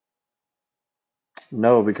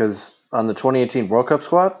 No, because on the 2018 World Cup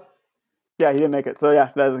squad? Yeah, he didn't make it. So,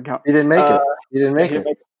 yeah, that doesn't count. He didn't make it. He didn't make it.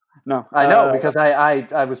 No. I know, because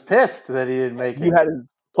I was pissed that he didn't make it. You had his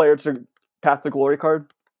player to pass the glory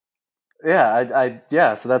card?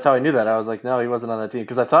 Yeah, so that's how I knew that. I was like, no, he wasn't on that team.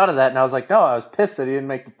 Because I thought of that, and I was like, no, I was pissed that he didn't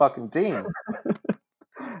make the fucking team.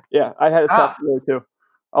 Yeah, I had his pass the glory too.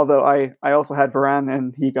 Although I also had Varane,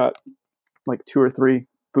 and he got like 2 or 3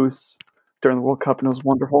 boosts during the World Cup, and it was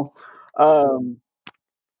wonderful.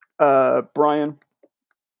 Brian?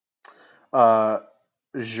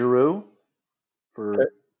 Giroud for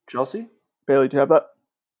Chelsea. Bailey, do you have that?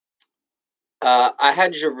 I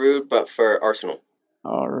had Giroud, but for Arsenal.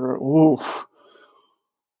 Ooh. You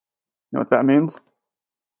know what that means?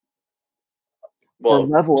 Well,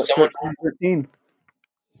 we're level at 13.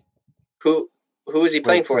 Who was he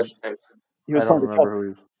playing for at the time? He was playing for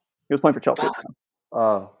Chelsea. He was playing for Chelsea at the time.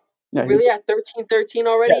 Oh. Yeah, really at 13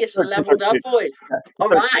 already? Yeah, it's leveled up, boys. All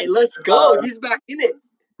right, let's go. He's back in it.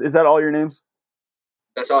 Is that all your names?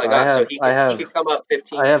 That's all I got. So he could come up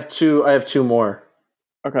 15. I have 2 more.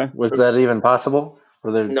 Okay. Was that even possible?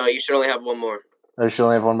 No, you should only have 1 more. I should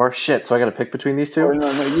only have 1 more? Shit, so I got to pick between these 2? Oh,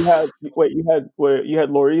 no. You had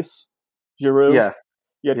Lloris, Giroud. Yeah.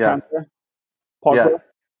 You had Conte, Pogba.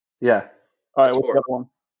 Yeah. All right, what's the other one?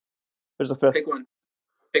 There's a 5th.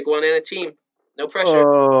 Pick one in a team. No pressure.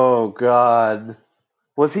 Oh, God.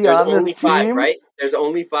 Was he on this team? There's only 5, right? There's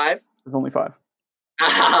only 5? There's only 5.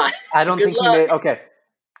 I don't think he made... Okay.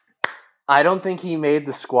 I don't think he made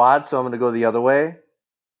the squad, so I'm going to go the other way.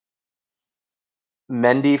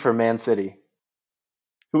 Mendy for Man City.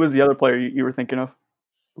 Who was the other player you were thinking of?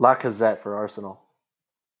 Lacazette for Arsenal.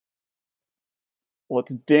 Well,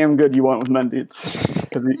 it's damn good you went with Mendy.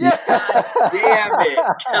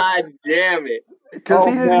 God damn it. Because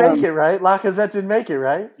he didn't man. make it, right? Lacazette didn't make it,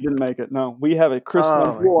 right? He didn't make it. No, we have a Chris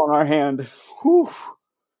Oh, Rule on our hand. Whew.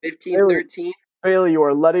 15-13. Bailey, you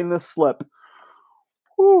are letting this slip.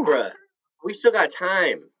 Whew. Bruh. We still got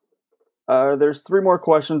time. There's 3 more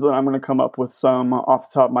questions, and I'm going to come up with some off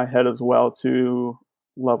the top of my head as well to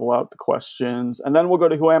level out the questions. And then we'll go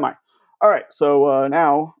to Who Am I? All right, so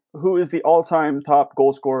now, who is the all-time top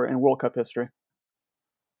goal scorer in World Cup history?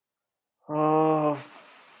 Oh,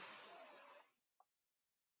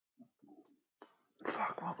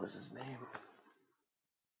 fuck! What was his name?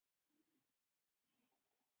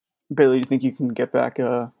 Bailey, do you think you can get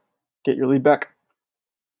your lead back?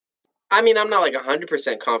 I mean, I'm not like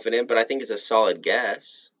 100% confident, but I think it's a solid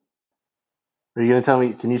guess. Are you gonna tell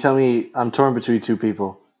me? Can you tell me? I'm torn between 2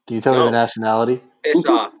 people. Can you tell me the nationality? Piss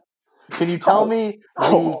off. Can you tell me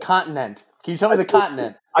the continent? Can you tell me the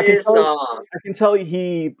continent? Piss off. I can tell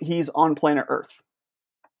you he's on planet Earth.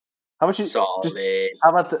 How about you? Solid. How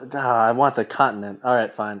about the? I want the continent. All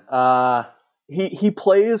right, fine. He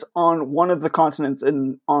plays on one of the continents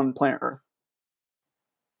on planet Earth.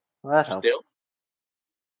 Well, that helps. Still?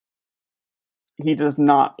 He does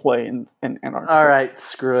not play in Antarctica. All right,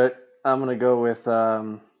 screw it. I'm gonna go with.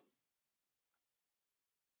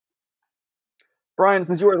 Brian,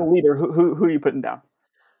 since you are the leader, who are you putting down?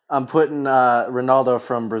 I'm putting Ronaldo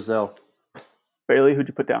from Brazil. Bailey, who'd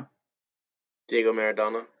you put down? Diego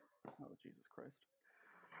Maradona. Oh, Jesus Christ.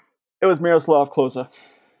 It was Miroslav Klose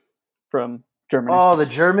from Germany. Oh, the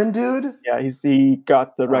German dude? Yeah, he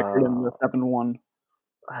got the record in the 7-1.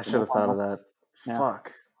 I should have thought of that. Yeah.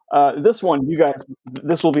 Fuck. This one, you guys,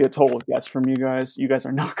 this will be a total guess from you guys. You guys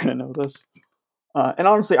are not going to know this. And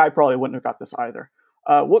honestly, I probably wouldn't have got this either.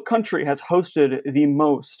 What country has hosted the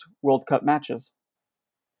most World Cup matches?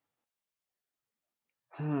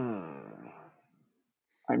 I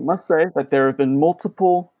must say that there have been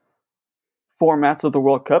multiple formats of the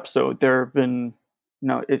World Cup, so there have been,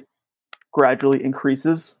 it gradually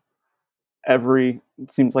increases it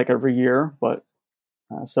seems like every year, but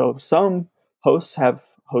so some hosts have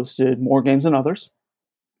hosted more games than others.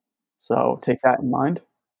 So take that in mind.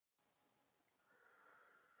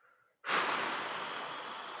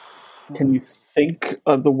 Can you think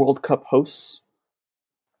of the World Cup hosts?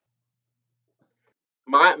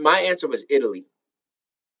 My answer was Italy.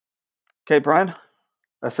 Okay, Brian?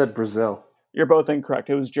 I said Brazil. You're both incorrect.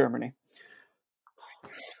 It was Germany.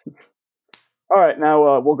 All right,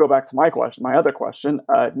 now we'll go back to my other question.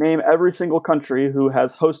 Name every single country who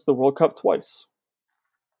has hosted the World Cup twice.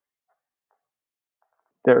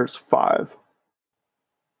 There's 5.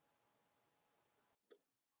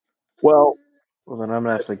 Well, then I'm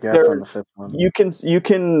gonna have to guess on the 5th one. You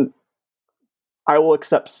can. I will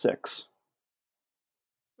accept 6.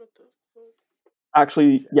 What the fuck?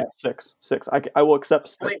 Actually, yeah, 6. I will accept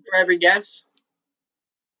 6. Point for every guess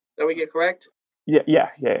that we get correct. Yeah,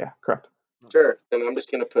 correct. Sure. Then I'm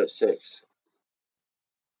just gonna put 6.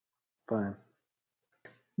 Fine.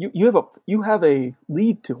 You have a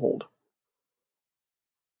lead to hold.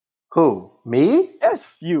 Who? Me?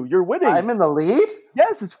 Yes, you're winning. I'm in the lead?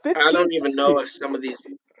 Yes, it's 15. I don't even know if some of these.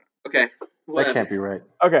 Okay. Whatever. That can't be right.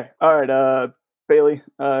 Okay, all right. Bailey,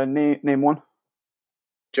 name one.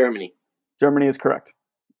 Germany. Germany is correct.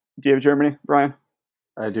 Do you have Germany, Brian?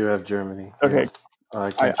 I do have Germany. Okay.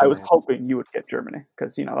 Yeah. I was hoping you would get Germany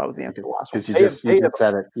because that was the answer to the last one. Because you just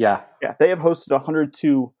said it. Yeah. Yeah, they have hosted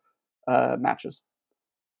 102 matches.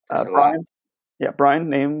 Brian? Yeah, Brian,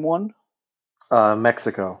 name one.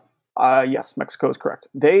 Mexico. Yes, Mexico is correct.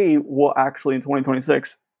 They will actually, in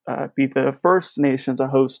 2026, be the first nation to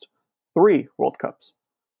host 3 World Cups.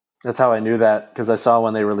 That's how I knew that, because I saw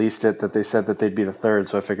when they released it that they said that they'd be the 3rd,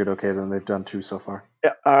 so I figured, okay, then they've done 2 so far.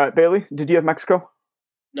 Yeah. Bailey, did you have Mexico?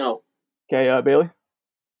 No. Okay, Bailey?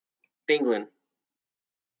 England.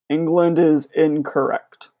 England is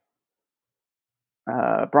incorrect.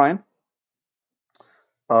 Brian?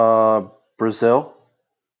 Brazil.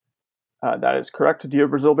 That is correct. Do you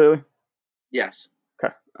have Brazil, Bailey? Yes.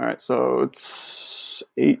 Okay. All right. So it's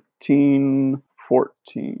 18-14.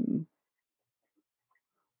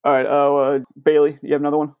 All right. Bailey, do you have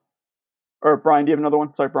another one? Or Brian, do you have another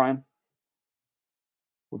one? Sorry, Brian.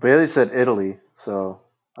 Well, Bailey said Italy, so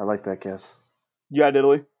I like that guess. You had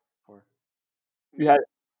Italy? You had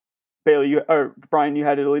Bailey, or Brian, you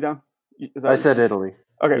had Italy down? I said Italy.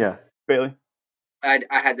 Okay. Yeah. Bailey? I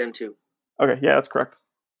had them too. Okay, yeah, that's correct.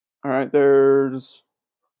 All right, there's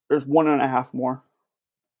 1.5 more.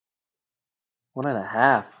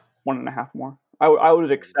 1.5? 1.5 more. I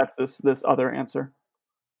would accept this other answer.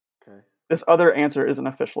 Okay. This other answer isn't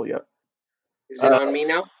official yet. Is it on me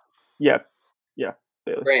now? Yeah,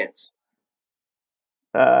 Bailey. France.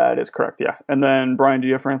 That is correct. Yeah. And then Brian, do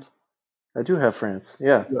you have France? I do have France.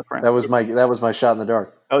 Yeah, You have France. that was my shot in the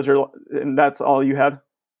dark. That was and that's all you had.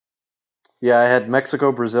 Yeah, I had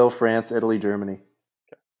Mexico, Brazil, France, Italy, Germany.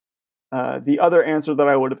 The other answer that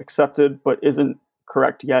I would have accepted, but isn't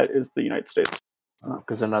correct yet, is the United States.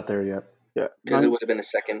 Because they're not there yet. Yeah. Because it would have been a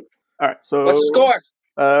second. All right. So what's the score?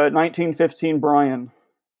 1915, Brian.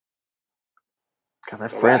 God,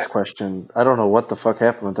 that France question. I don't know what the fuck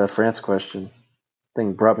happened with that France question.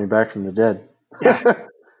 Thing brought me back from the dead.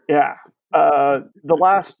 Yeah. The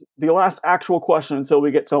last actual question until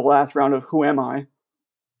we get to the last round of Who Am I?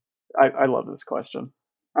 I love this question.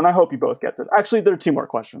 And I hope you both get this. Actually, there are two more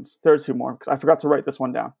questions. There are two more, because I forgot to write this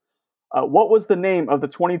one down. What was the name of the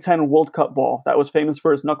 2010 World Cup ball that was famous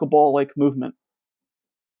for its knuckleball-like movement?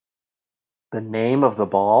 The name of the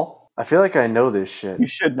ball? I feel like I know this shit. You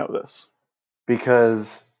should know this.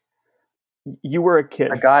 Because you were a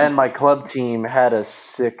kid. A guy on my club team had a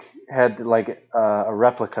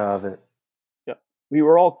replica of it. Yeah. We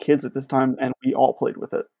were all kids at this time, and we all played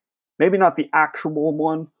with it. Maybe not the actual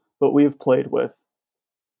one, but we've played with.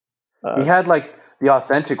 We had like the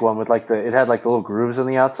authentic one with like it had like the little grooves on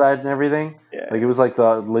the outside and everything. Yeah. Like it was like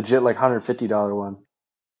the legit like $150 one.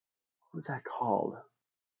 What's that called?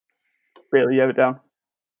 Really, you have it down?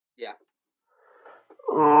 Yeah.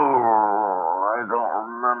 Oh, I don't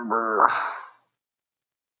remember.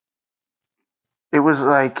 It was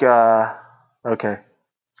like okay.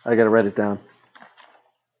 I gotta write it down.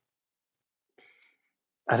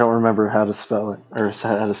 I don't remember how to spell it or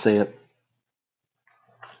how to say it.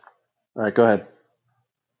 All right, go ahead.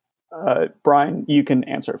 Brian, you can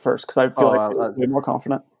answer it first because I feel like you're way more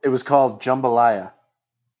confident. It was called Jambalaya.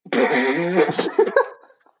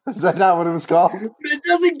 Is that not what it was called? It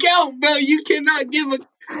doesn't count, bro. You cannot give a.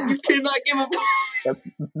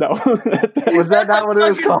 No. Was that not what it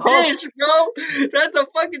was called? Dish, bro. That's a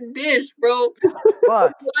fucking dish, bro.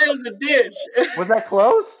 What? Why is a dish? Was that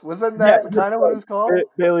close? Wasn't that kind of what it was called?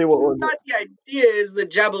 Bailey, what was it? The idea is the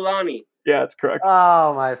jabalani. Yeah, that's correct.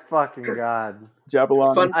 Oh my fucking god!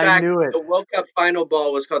 Jabalani. Fun fact: I knew it. The World Cup final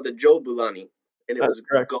ball was called the Jobulani, and it was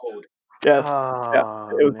correct. gold. Yes. Oh,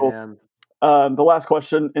 yeah, it was man. Gold. The last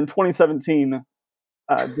question in 2017.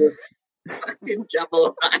 Fucking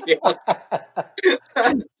Jabalani.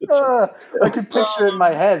 I could picture it in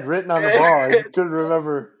my head, written on the ball. I couldn't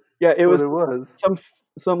remember. Yeah, it was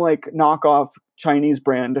some like knockoff Chinese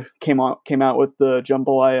brand came out with the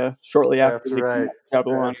jambalaya shortly after. That's right.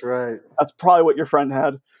 That's right. That's probably what your friend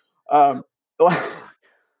had. In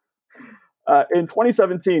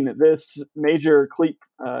 2017, this major cleat,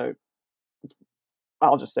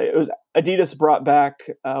 I'll just say it was Adidas brought back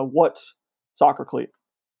what soccer cleat?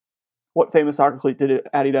 What famous soccer cleat did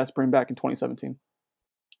Adidas bring back in 2017?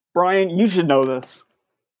 Brian, you should know this.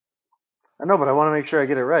 I know, but I want to make sure I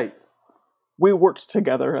get it right. We worked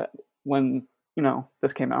together when,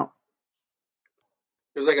 this came out.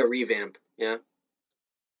 It was like a revamp, yeah?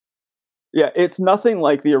 Yeah, it's nothing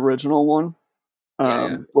like the original one,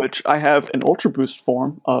 Yeah. which I have an Ultra Boost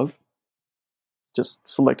form of, just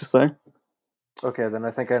would like to say. Okay, then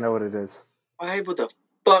I think I know what it is. Why the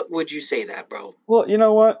fuck would you say that, bro? Well, you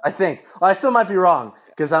know what? I think. Well, I still might be wrong,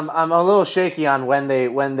 because I'm a little shaky on when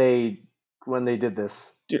they did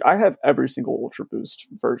this. Dude, I have every single Ultra Boost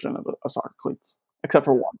version of soccer cleats, except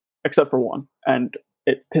for one, and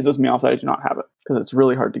it pisses me off that I do not have it because it's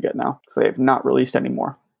really hard to get now because they have not released any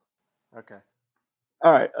more. Okay.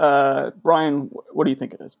 All right, Brian, what do you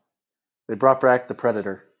think it is? They brought back the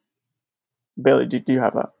Predator. Bailey, do you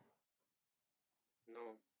have that?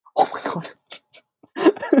 No. Oh my god.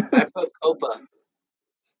 I put Copa.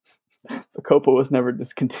 The Copa was never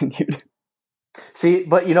discontinued. See,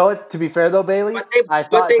 but you know what? To be fair though, Bailey,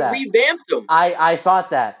 But they revamped them. I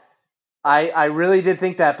thought that. I really did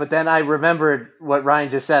think that, but then I remembered what Ryan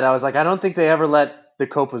just said. I was like, I don't think they ever let the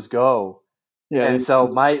Copas go. Yeah, and so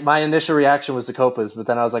my initial reaction was the Copas, but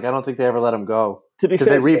then I was like, I don't think they ever let them go. Because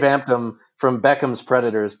they revamped them from Beckham's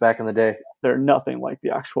Predators back in the day. They're nothing like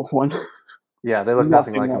the actual one. Yeah, they look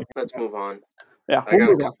nothing like them. Let's move on. Yeah, I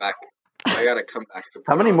gotta come back. To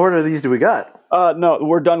How many more of these do we got? No,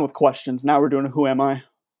 we're done with questions. Now we're doing Who Am I?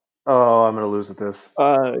 Oh, I'm going to lose at this.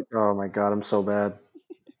 Oh my god, I'm so bad.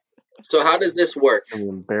 So how does this work?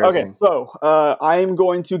 Embarrassing. Okay, so I'm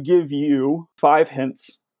going to give you 5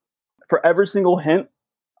 hints. For every single hint,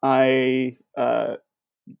 you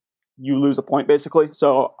lose a point, basically.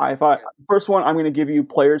 So first one, I'm going to give you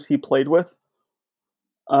players he played with.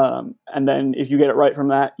 And then if you get it right from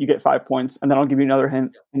that, you get 5 points. And then I'll give you another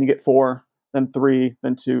hint, and you get 4, then 3,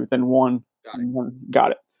 then 2, then 1.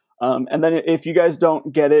 Got it. And then if you guys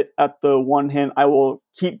don't get it at the one hint, I will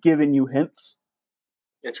keep giving you hints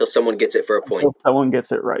Until someone gets it for a point. Until someone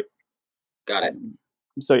gets it right. Got it.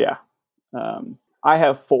 So yeah, I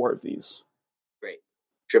have 4 of these. Great.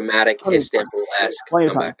 Dramatic Istanbul-esque Plenty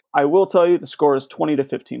of time. comeback. I will tell you the score is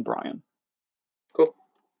 20-15, Brian. Cool.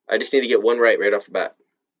 I just need to get one right off the bat.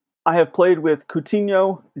 I have played with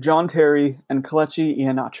Coutinho, John Terry, and Kelechi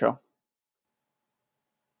Iheanacho.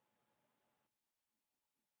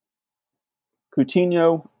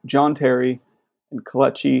 Coutinho, John Terry, and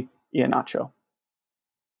Kelechi Iheanacho.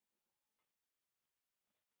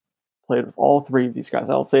 Played with all 3 of these guys.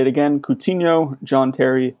 I'll say it again. Coutinho, John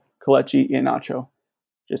Terry, Kelechi Iheanacho.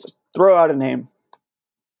 Just throw out a name.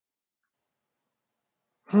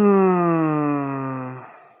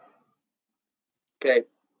 Okay.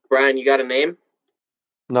 Brian, you got a name?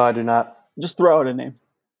 No, I do not. Just throw out a name.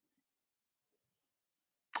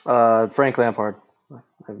 Frank Lampard. I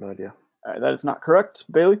have no idea. That is not correct.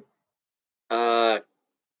 Bailey?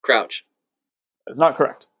 Crouch. That is not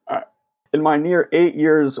correct. All right. In my near 8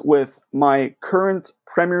 years with my current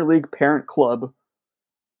Premier League parent club,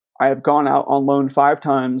 I have gone out on loan 5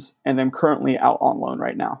 times and am currently out on loan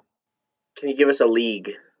right now. Can you give us a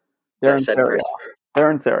league? They're in Serie A.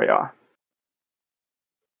 They're in Serie A.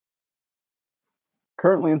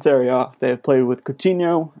 Currently in Serie A, they have played with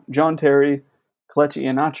Coutinho, John Terry, Kelechi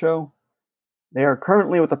Iheanacho. They are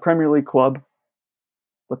currently with a Premier League club,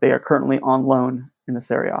 but they are currently on loan in the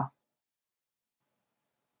Serie A.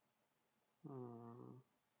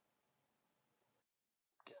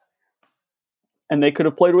 And they could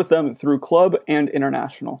have played with them through club and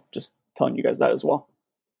international. Just telling you guys that as well.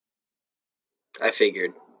 I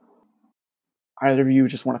figured. Either of you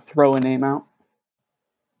just want to throw a name out?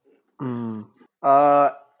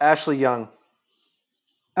 Ashley Young.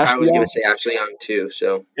 I was going to say Ashley Young too,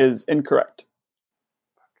 so. Is incorrect.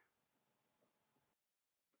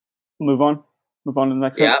 Move on to the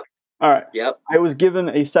next one. Yep. All right. Yep. I was given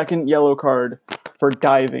a second yellow card for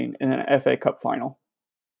diving in an FA Cup final.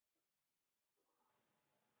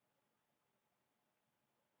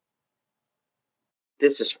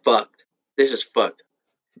 This is fucked. This is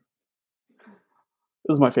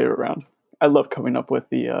my favorite round. I love coming up with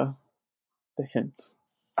the hints.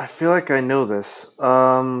 I feel like I know this.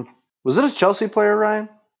 Was it a Chelsea player, Ryan?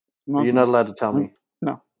 No, you're not allowed to tell me.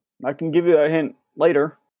 No. I can give you that hint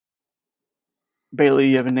later. Bailey,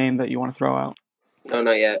 you have a name that you want to throw out? No,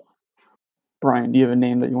 not yet. Brian, do you have a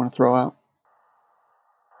name that you want to throw out?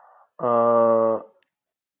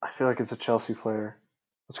 I feel like it's a Chelsea player.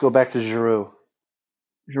 Let's go back to Giroud.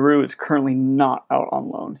 Giroud is currently not out on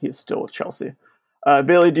loan. He is still with Chelsea.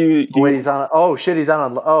 Bailey, do wait, he's on. Oh shit, he's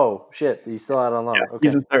on. Oh shit, he's still out on loan. Yeah, okay,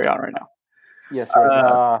 he's in Serie A right now. Yes,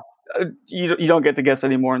 right. You don't get to guess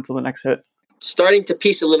anymore until the next hit. Starting to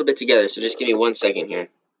piece a little bit together, so just give me 1 second here.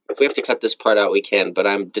 If we have to cut this part out, we can, but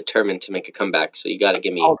I'm determined to make a comeback, so you got to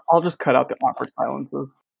give me... I'll just cut out the awkward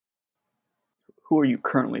silences. Who are you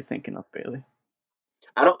currently thinking of, Bailey?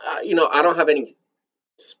 I don't have any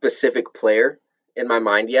specific player in my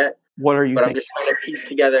mind yet. What are you But thinking? I'm just trying to piece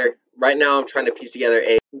together... Right now, I'm trying to piece together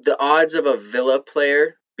the odds of a Villa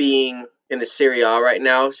player being in the Serie A right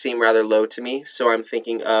now seem rather low to me. So I'm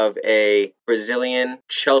thinking of a Brazilian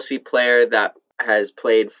Chelsea player that has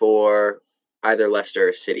played for either Leicester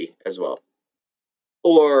or City as well.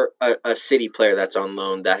 Or a City player that's on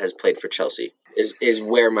loan that has played for Chelsea is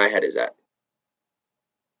where my head is at.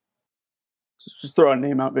 Just throw a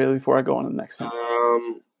name out, Bailey, before I go on to the next one.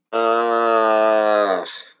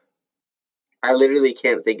 I literally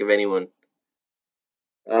can't think of anyone.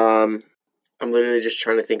 I'm literally just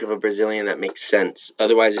trying to think of a Brazilian that makes sense.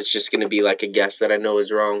 Otherwise, it's just going to be like a guess that I know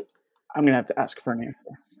is wrong. I'm going to have to ask for an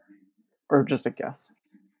answer. Or just a guess.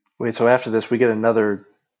 Wait, so after this, we get another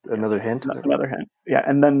hint? Another hint. Yeah,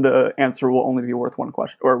 and then the answer will only be worth 1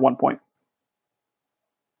 question, or 1 point.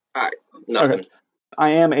 All right, nothing. Okay. I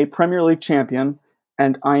am a Premier League champion,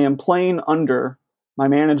 and I am playing under my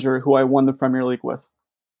manager who I won the Premier League with.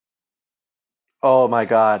 Oh my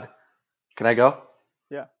God. Can I go?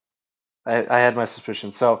 Yeah. I had my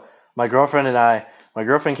suspicions. So my girlfriend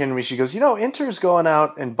came to me, she goes, Inter's going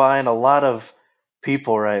out and buying a lot of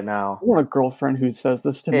people right now. I want a girlfriend who says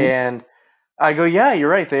this to me. And I go, yeah, you're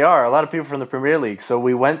right, they are. A lot of people from the Premier League. So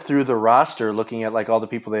we went through the roster looking at like all the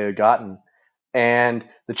people they had gotten. And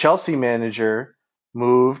the Chelsea manager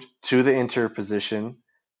moved to the Inter position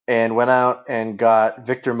and went out and got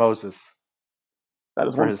Victor Moses. That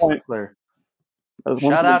is 1 point. Player.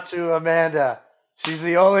 Shout out to Amanda. She's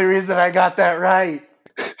the only reason I got that right.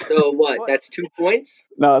 So what? That's 2 points?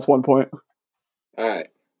 No, that's 1 point. All right.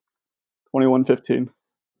 21-15.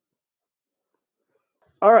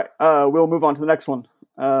 All right. We'll move on to the next one.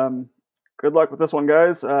 Good luck with this one,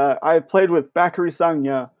 guys. I've played with Bakary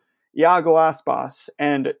Sagna, Iago Aspas,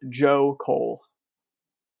 and Joe Cole.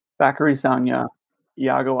 Bakary Sagna,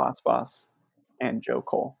 Iago Aspas, and Joe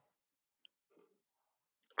Cole.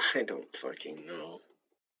 I don't fucking know.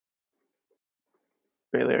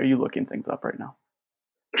 Bailey, are you looking things up right now?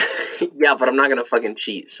 Yeah, but I'm not gonna fucking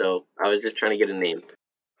cheat, so I was just trying to get a name.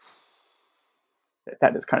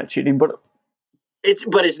 That is kind of cheating, but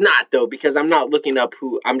It's not though, because I'm not looking up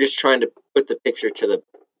who. I'm just trying to put the picture to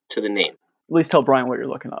the name. at least tell Brian what you're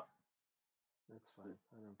looking up. That's fine.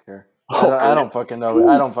 I don't care. Oh, I don't fucking know.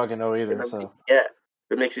 I don't fucking know either. So Yeah,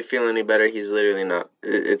 if it makes you feel any better, he's literally not.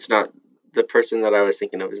 It's not the person that I was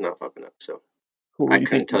thinking of is not popping up. So who were I you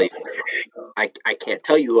couldn't thinking tell of? you. I can't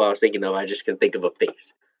tell you who I was thinking of. I just can think of a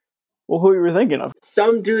face. Well, who you were thinking of?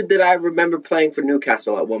 Some dude that I remember playing for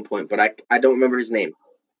Newcastle at one point, but I don't remember his name.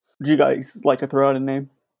 Would you guys like to throw out a name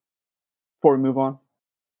before we move on?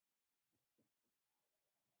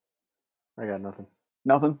 I got nothing.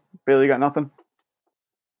 Nothing? Bailey got nothing?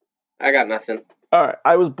 I got nothing. All right.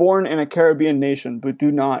 I was born in a Caribbean nation, but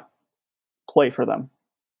do not play for them.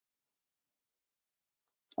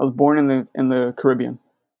 I was born in the Caribbean,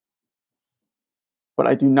 but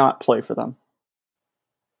I do not play for them.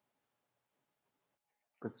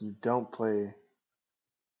 But you don't play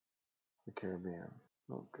the Caribbean.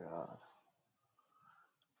 Oh God.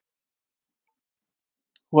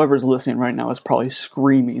 Whoever's listening right now is probably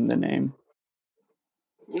screaming the name.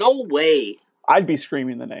 No way. I'd be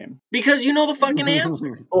screaming the name. Because you know the fucking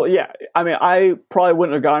answer. Well, yeah. I mean, I probably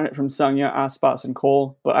wouldn't have gotten it from Sagna, Aspas, and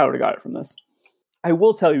Cole, but I would have got it from this. I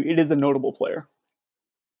will tell you, it is a notable player.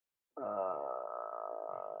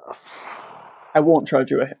 I won't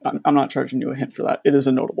charge you I'm not charging you a hint for that. It is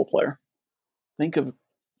a notable player. Think of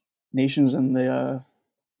nations in the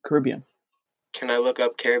Caribbean. Can I look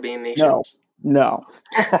up Caribbean nations? No.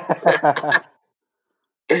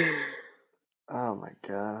 Oh my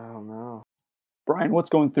God, I don't know. Brian, what's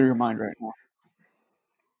going through your mind right now?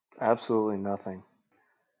 Absolutely nothing.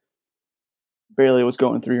 Bailey, what's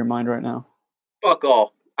going through your mind right now? Fuck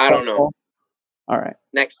all. I don't know. All right.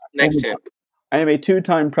 Next hint. I am a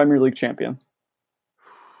 2-time Premier League champion.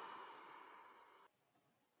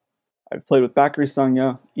 I've played with Bakary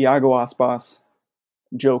Sagna, Iago Aspas,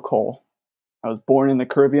 Joe Cole. I was born in the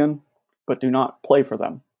Caribbean, but do not play for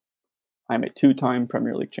them. I am a 2-time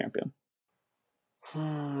Premier League champion.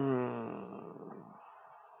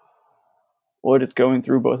 What is going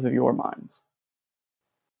through both of your minds?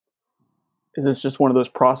 Is this just one of those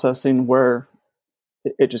processing where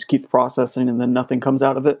it just keeps processing and then nothing comes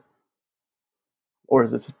out of it? Or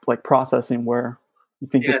is this like processing where you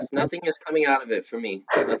think... Yes, nothing is coming out of it for me.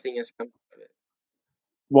 Nothing is coming out of it.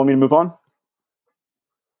 You want me to move on?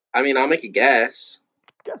 I mean, I'll make a guess.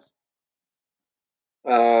 Guess.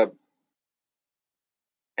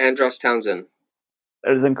 Andros Townsend.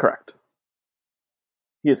 That is incorrect.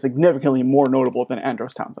 He is significantly more notable than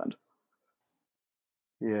Andros Townsend.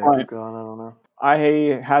 Yeah, Right. keep going. I don't know.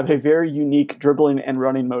 I have a very unique dribbling and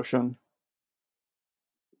running motion.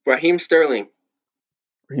 Raheem Sterling.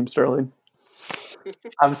 Raheem Sterling.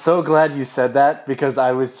 I'm so glad you said that because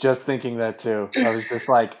I was just thinking that too. I was just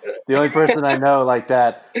like, the only person I know like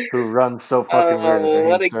that who runs so fucking weird is Raheem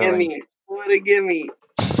What a Sterling. gimme. What a gimme.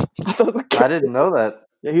 I didn't know that.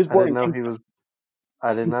 Yeah, he was I born didn't know in he was.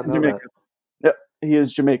 I did not know Jamaica. that. Yep, he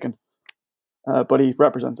is Jamaican. But he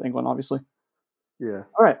represents England, obviously. Yeah.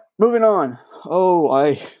 All right, moving on. Oh,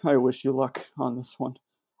 I wish you luck on this one.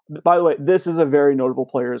 By the way, this is a very notable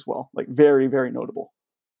player as well. Like, very, very notable.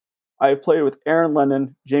 I have played with Aaron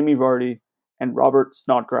Lennon, Jamie Vardy, and Robert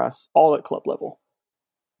Snodgrass, all at club level.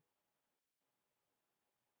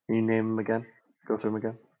 Can you name him again? Go through him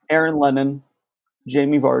again. Aaron Lennon,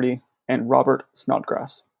 Jamie Vardy, and Robert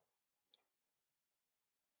Snodgrass.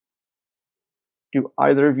 Do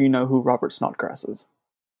either of you know who Robert Snodgrass is?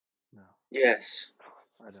 No, Yes.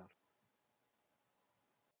 I don't.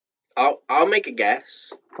 I'll make a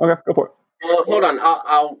guess. Okay, go for it. Hold on.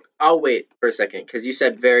 I'll wait for a second because you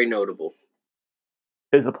said very notable.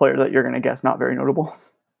 Is a player that you're going to guess not very notable?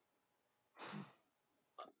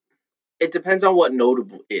 It depends on what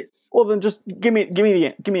notable is. Well, then just give me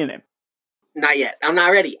a name. Not yet. I'm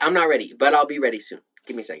not ready, but I'll be ready soon.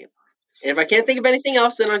 Give me a second. And if I can't think of anything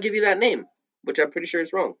else, then I'll give you that name, which I'm pretty sure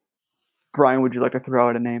is wrong. Brian, would you like to throw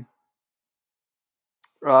out a name?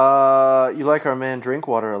 You like our man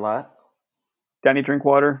Drinkwater a lot. Danny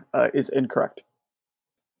Drinkwater is incorrect.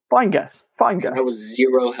 Fine guess. That was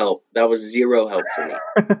zero help. For me.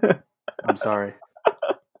 I'm sorry.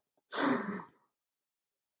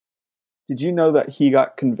 Did you know that he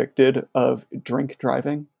got convicted of drink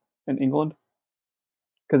driving in England?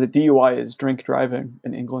 Because a DUI is drink driving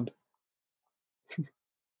in England.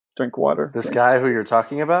 Drink water. This guy who you're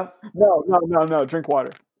talking about? No. Drink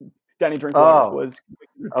water. Danny Drinkwater was.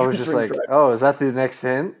 I was just like, driving. Is that the next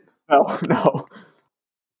hint? No.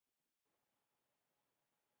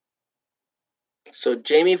 So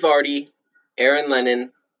Jamie Vardy, Aaron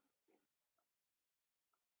Lennon,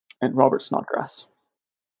 and Robert Snodgrass.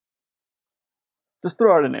 Just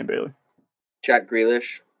throw out a name, Bailey. Jack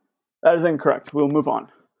Grealish. That is incorrect. We'll move on.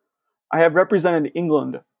 I have represented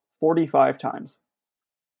England 45 times.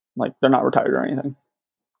 Like, they're not retired or anything.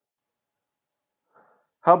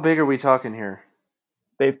 How big are we talking here?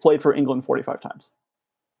 They've played for England 45 times.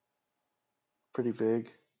 Pretty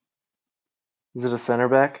big. Is it a center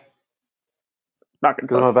back? Not going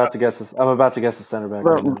to. I'm about to guess. I'm about to guess a center back.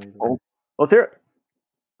 Right now, let's hear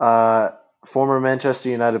it. Former Manchester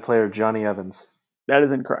United player Johnny Evans. That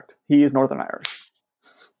is incorrect. He is Northern Irish.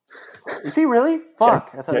 Is he really?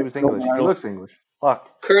 Fuck! Yeah. I thought he was English. He looks English.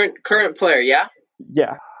 Fuck. Current player, yeah.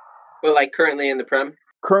 Yeah. But like currently in the Prem.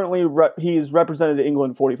 Currently, he's represented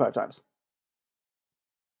England 45 times.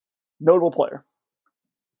 Notable player.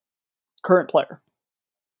 Current player.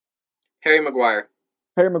 Harry Maguire.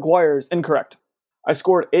 Harry Maguire is incorrect. I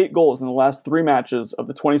scored 8 goals in the last 3 matches of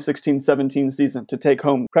the 2016-17 season to take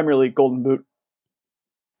home Premier League Golden Boot.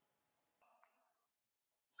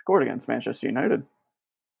 Scored against Manchester United.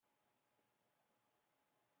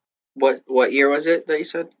 What year was it that you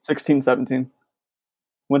said? 16-17.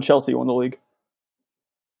 When Chelsea won the league.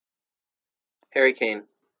 Harry Kane.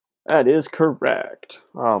 That is correct.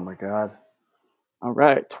 Oh my god. All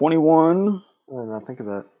right, 21. I did not think of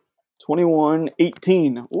that.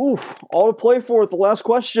 21-18. Oof, all to play for at the last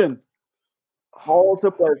question. All to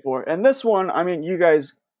play for. And this one, I mean, you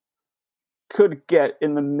guys could get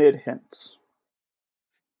in the mid-hints.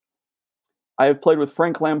 I have played with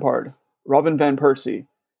Frank Lampard, Robin Van Persie,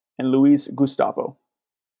 and Luis Gustavo.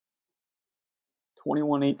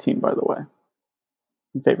 21-18, by the way.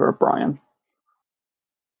 In favor of Brian.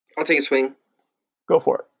 I'll take a swing. Go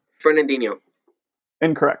for it. Fernandinho.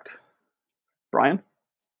 Incorrect. Brian?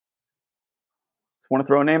 Just want to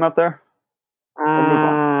throw a name out there? We'll move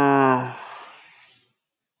on.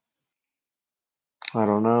 I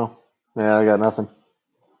don't know. Yeah, I got nothing.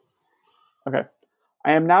 Okay.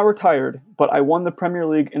 I am now retired, but I won the Premier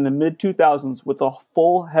League in the mid-2000s with a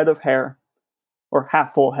full head of hair, or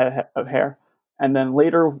half full head of hair, and then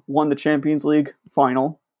later won the Champions League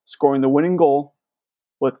final, scoring the winning goal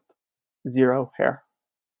with 0 hair.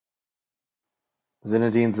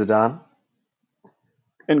 Zinedine Zidane?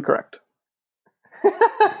 Incorrect.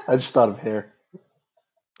 I just thought of hair.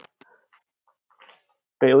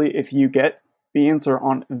 Bailey, if you get the answer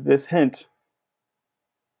on this hint,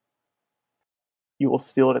 you will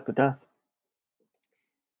steal it at the death.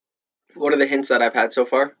 What are the hints that I've had so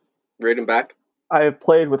far? Read them back. I have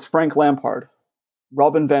played with Frank Lampard,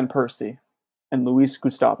 Robin Van Persie, and Luis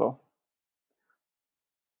Gustavo.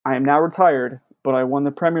 I am now retired, but I won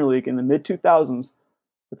the Premier League in the mid-2000s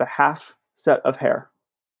with a half set of hair.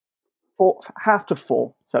 Half to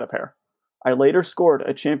full set of hair. I later scored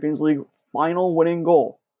a Champions League final winning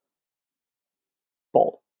goal.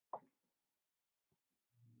 Bald.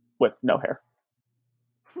 With no hair.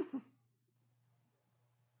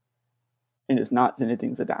 It is not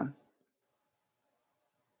Zinedine Zidane.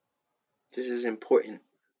 This is important.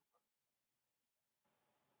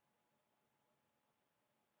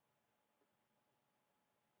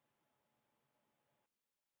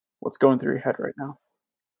 What's going through your head right now?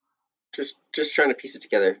 Just trying to piece it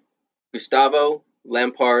together. Gustavo,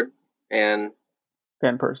 Lampard, and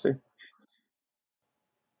Van Persie.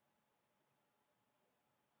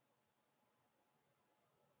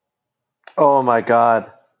 Oh my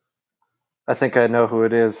god. I think I know who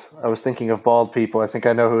it is. I was thinking of bald people. I think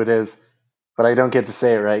I know who it is. But I don't get to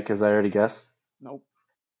say it right because I already guessed. Nope.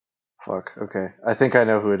 Fuck. Okay. I think I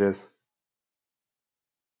know who it is.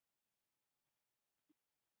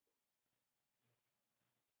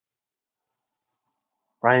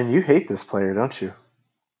 Ryan, you hate this player, don't you?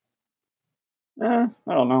 I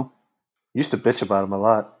don't know. You used to bitch about him a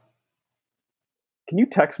lot. Can you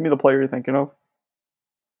text me the player you're thinking of?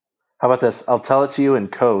 How about this? I'll tell it to you in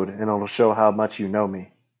code, and it'll show how much you know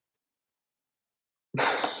me.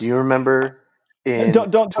 Do you remember in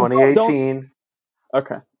 2018?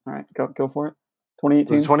 Okay. All right. Go for it.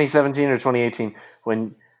 2018? Was it 2017 or 2018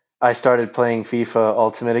 when I started playing FIFA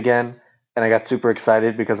Ultimate again, and I got super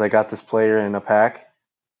excited because I got this player in a pack,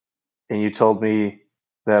 and you told me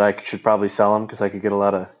that I should probably sell him because I could get a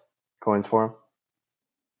lot of coins for him?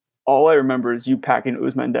 All I remember is you packing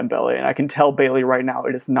Ousmane Dembele, and I can tell Bailey right now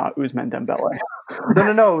it is not Ousmane Dembele.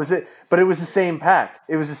 No. But it was the same pack.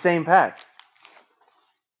 It was the same pack.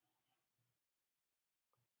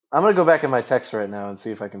 I'm gonna go back in my text right now and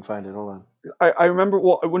see if I can find it. Hold on. I remember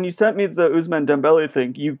when you sent me the Usman Dembele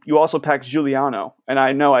thing, you also packed Giuliano, and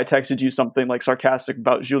I know I texted you something like sarcastic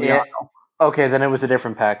about Giuliano. Yeah. Okay, then it was a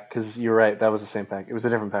different pack because you're right. That was the same pack. It was a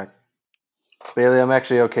different pack. Bailey, I'm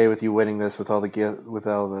actually okay with you winning this with all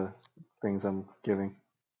the things I'm giving.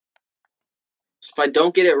 So if I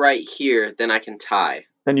don't get it right here, then I can tie.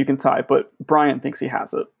 Then you can tie, but Brian thinks he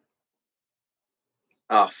has it.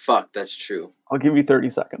 Oh, fuck, that's true. I'll give you 30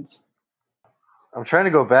 seconds. I'm trying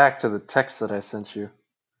to go back to the text that I sent you.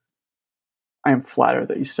 I am flattered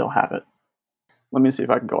that you still have it. Let me see if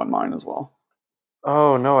I can go on mine as well.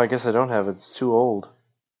 Oh, no, I guess I don't have it. It's too old.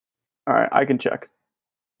 All right, I can check.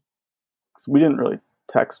 So we didn't really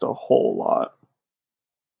text a whole lot.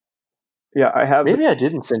 Yeah, I have. Maybe I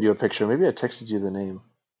didn't send you a picture. Maybe I texted you the name.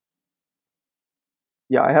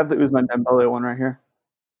 Yeah, I have the Usman Dembele one right here.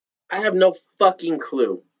 I have no fucking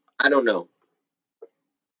clue. I don't know.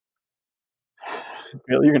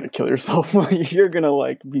 Really, you're gonna kill yourself. You're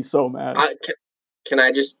gonna be so mad. Can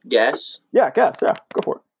I just guess? Yeah, guess. Yeah, go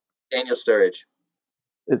for it. Daniel Sturridge.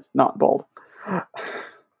 It's not bald. No,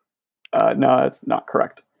 it's not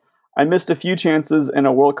correct. I missed a few chances in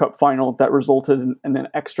a World Cup final that resulted in an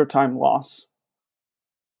extra time loss.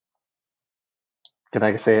 Can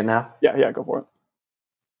I say it now? Yeah, go for it.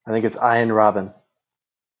 I think it's Ian Robin.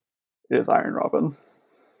 It is Iron Robin.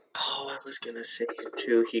 Oh, I was gonna say it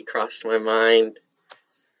too. He crossed my mind.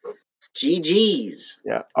 GG's.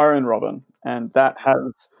 Yeah, Iron Robin. And that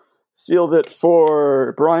has sealed it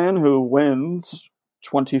for Brian, who wins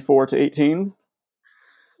 24-18,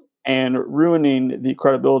 and ruining the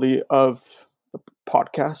credibility of the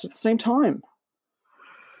podcast at the same time.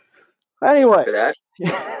 Anyway. For that?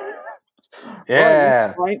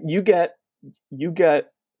 Yeah. Brian, you get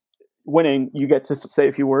winning. You get to say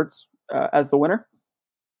a few words as the winner.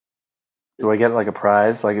 Do I get a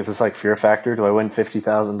prize? Is this like Fear Factor? Do I win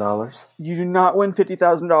 $50,000? You do not win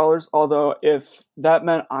 $50,000. Although if that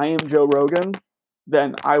meant I am Joe Rogan,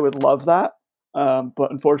 then I would love that.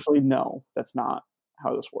 But unfortunately, no, that's not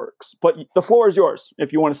how this works. But the floor is yours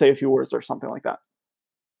if you want to say a few words or something like that.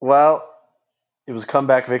 Well, it was a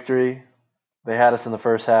comeback victory. They had us in the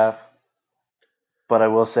first half. But I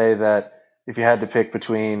will say that if you had to pick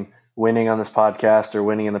between winning on this podcast or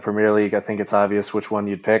winning in the Premier League, I think it's obvious which one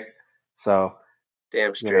you'd pick. So,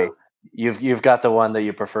 damn straight. You've got the one that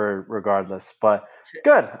you prefer regardless. But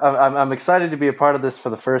good. I'm excited to be a part of this for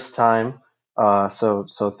the first time. So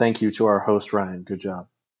thank you to our host Ryan. Good job.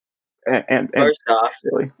 And first off,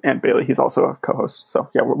 Bailey, he's also a co-host. So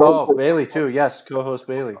yeah, Bailey too. Yes, co-host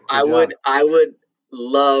Bailey. I would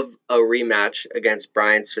love a rematch against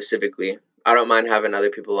Brian specifically. I don't mind having other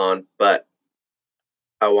people on, but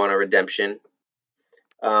I want a redemption.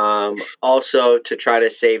 Also, to try to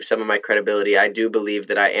save some of my credibility, I do believe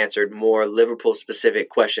that I answered more Liverpool-specific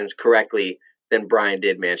questions correctly than Brian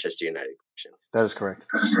did Manchester United questions. That is correct.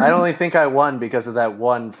 I only think I won because of that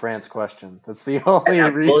one France question. That's the only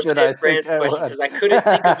reason I think I won. Because I couldn't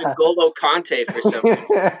think of N'Golo Kante for some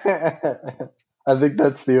reason. I think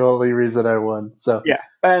that's the only reason I won. So yeah,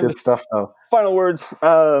 and good stuff though. Final words.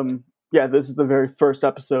 Yeah, this is the very first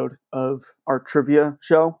episode of our trivia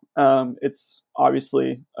show. It's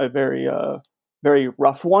obviously a very, very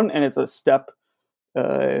rough one, and it's a step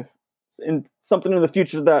in something in the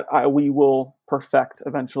future that we will perfect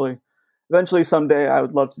eventually. Eventually, someday, I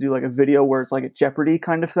would love to do a video where it's like a Jeopardy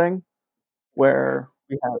kind of thing, where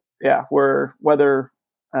we have, where whether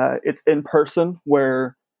it's in person,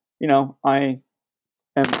 where I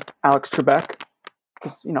am Alex Trebek.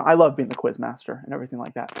 Because I love being the quiz master and everything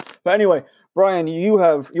like that. But anyway, Brian, you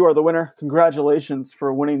are the winner. Congratulations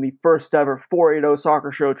for winning the first ever 480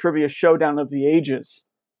 Soccer Show Trivia Showdown of the Ages.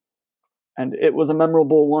 And it was a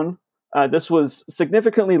memorable one. This was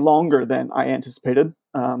significantly longer than I anticipated.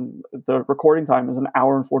 The recording time is 1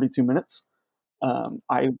 hour and 42 minutes.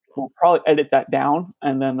 I will probably edit that down,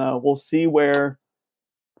 and then we'll see where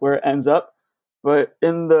it ends up. But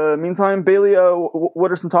in the meantime, Bailey,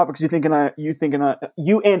 what are some topics you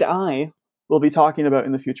and I will be talking about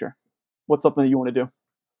in the future? What's something that you want to do?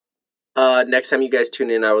 Next time you guys tune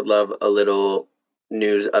in, I would love a little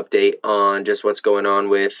news update on just what's going on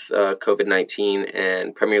with COVID-19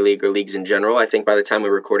 and Premier League or leagues in general. I think by the time we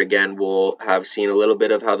record again, we'll have seen a little bit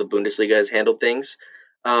of how the Bundesliga has handled things,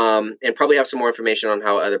 and probably have some more information on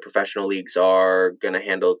how other professional leagues are going to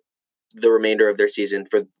handle the remainder of their season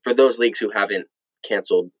for those leagues who haven't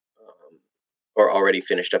canceled or already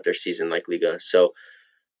finished up their season like Liga. So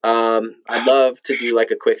I'd love to do a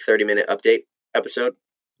quick 30-minute update episode.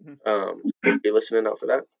 Be listening out for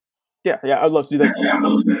that. Yeah, I'd love to do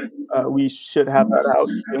that. We should have that out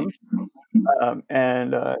soon.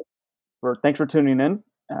 Thanks for tuning in.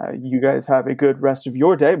 You guys have a good rest of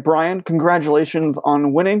your day. Brian, congratulations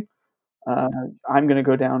on winning. I'm going to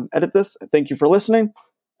go down, edit this. Thank you for listening.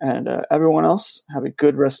 And everyone else, have a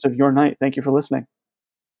good rest of your night. Thank you for listening.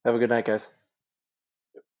 Have a good night, guys.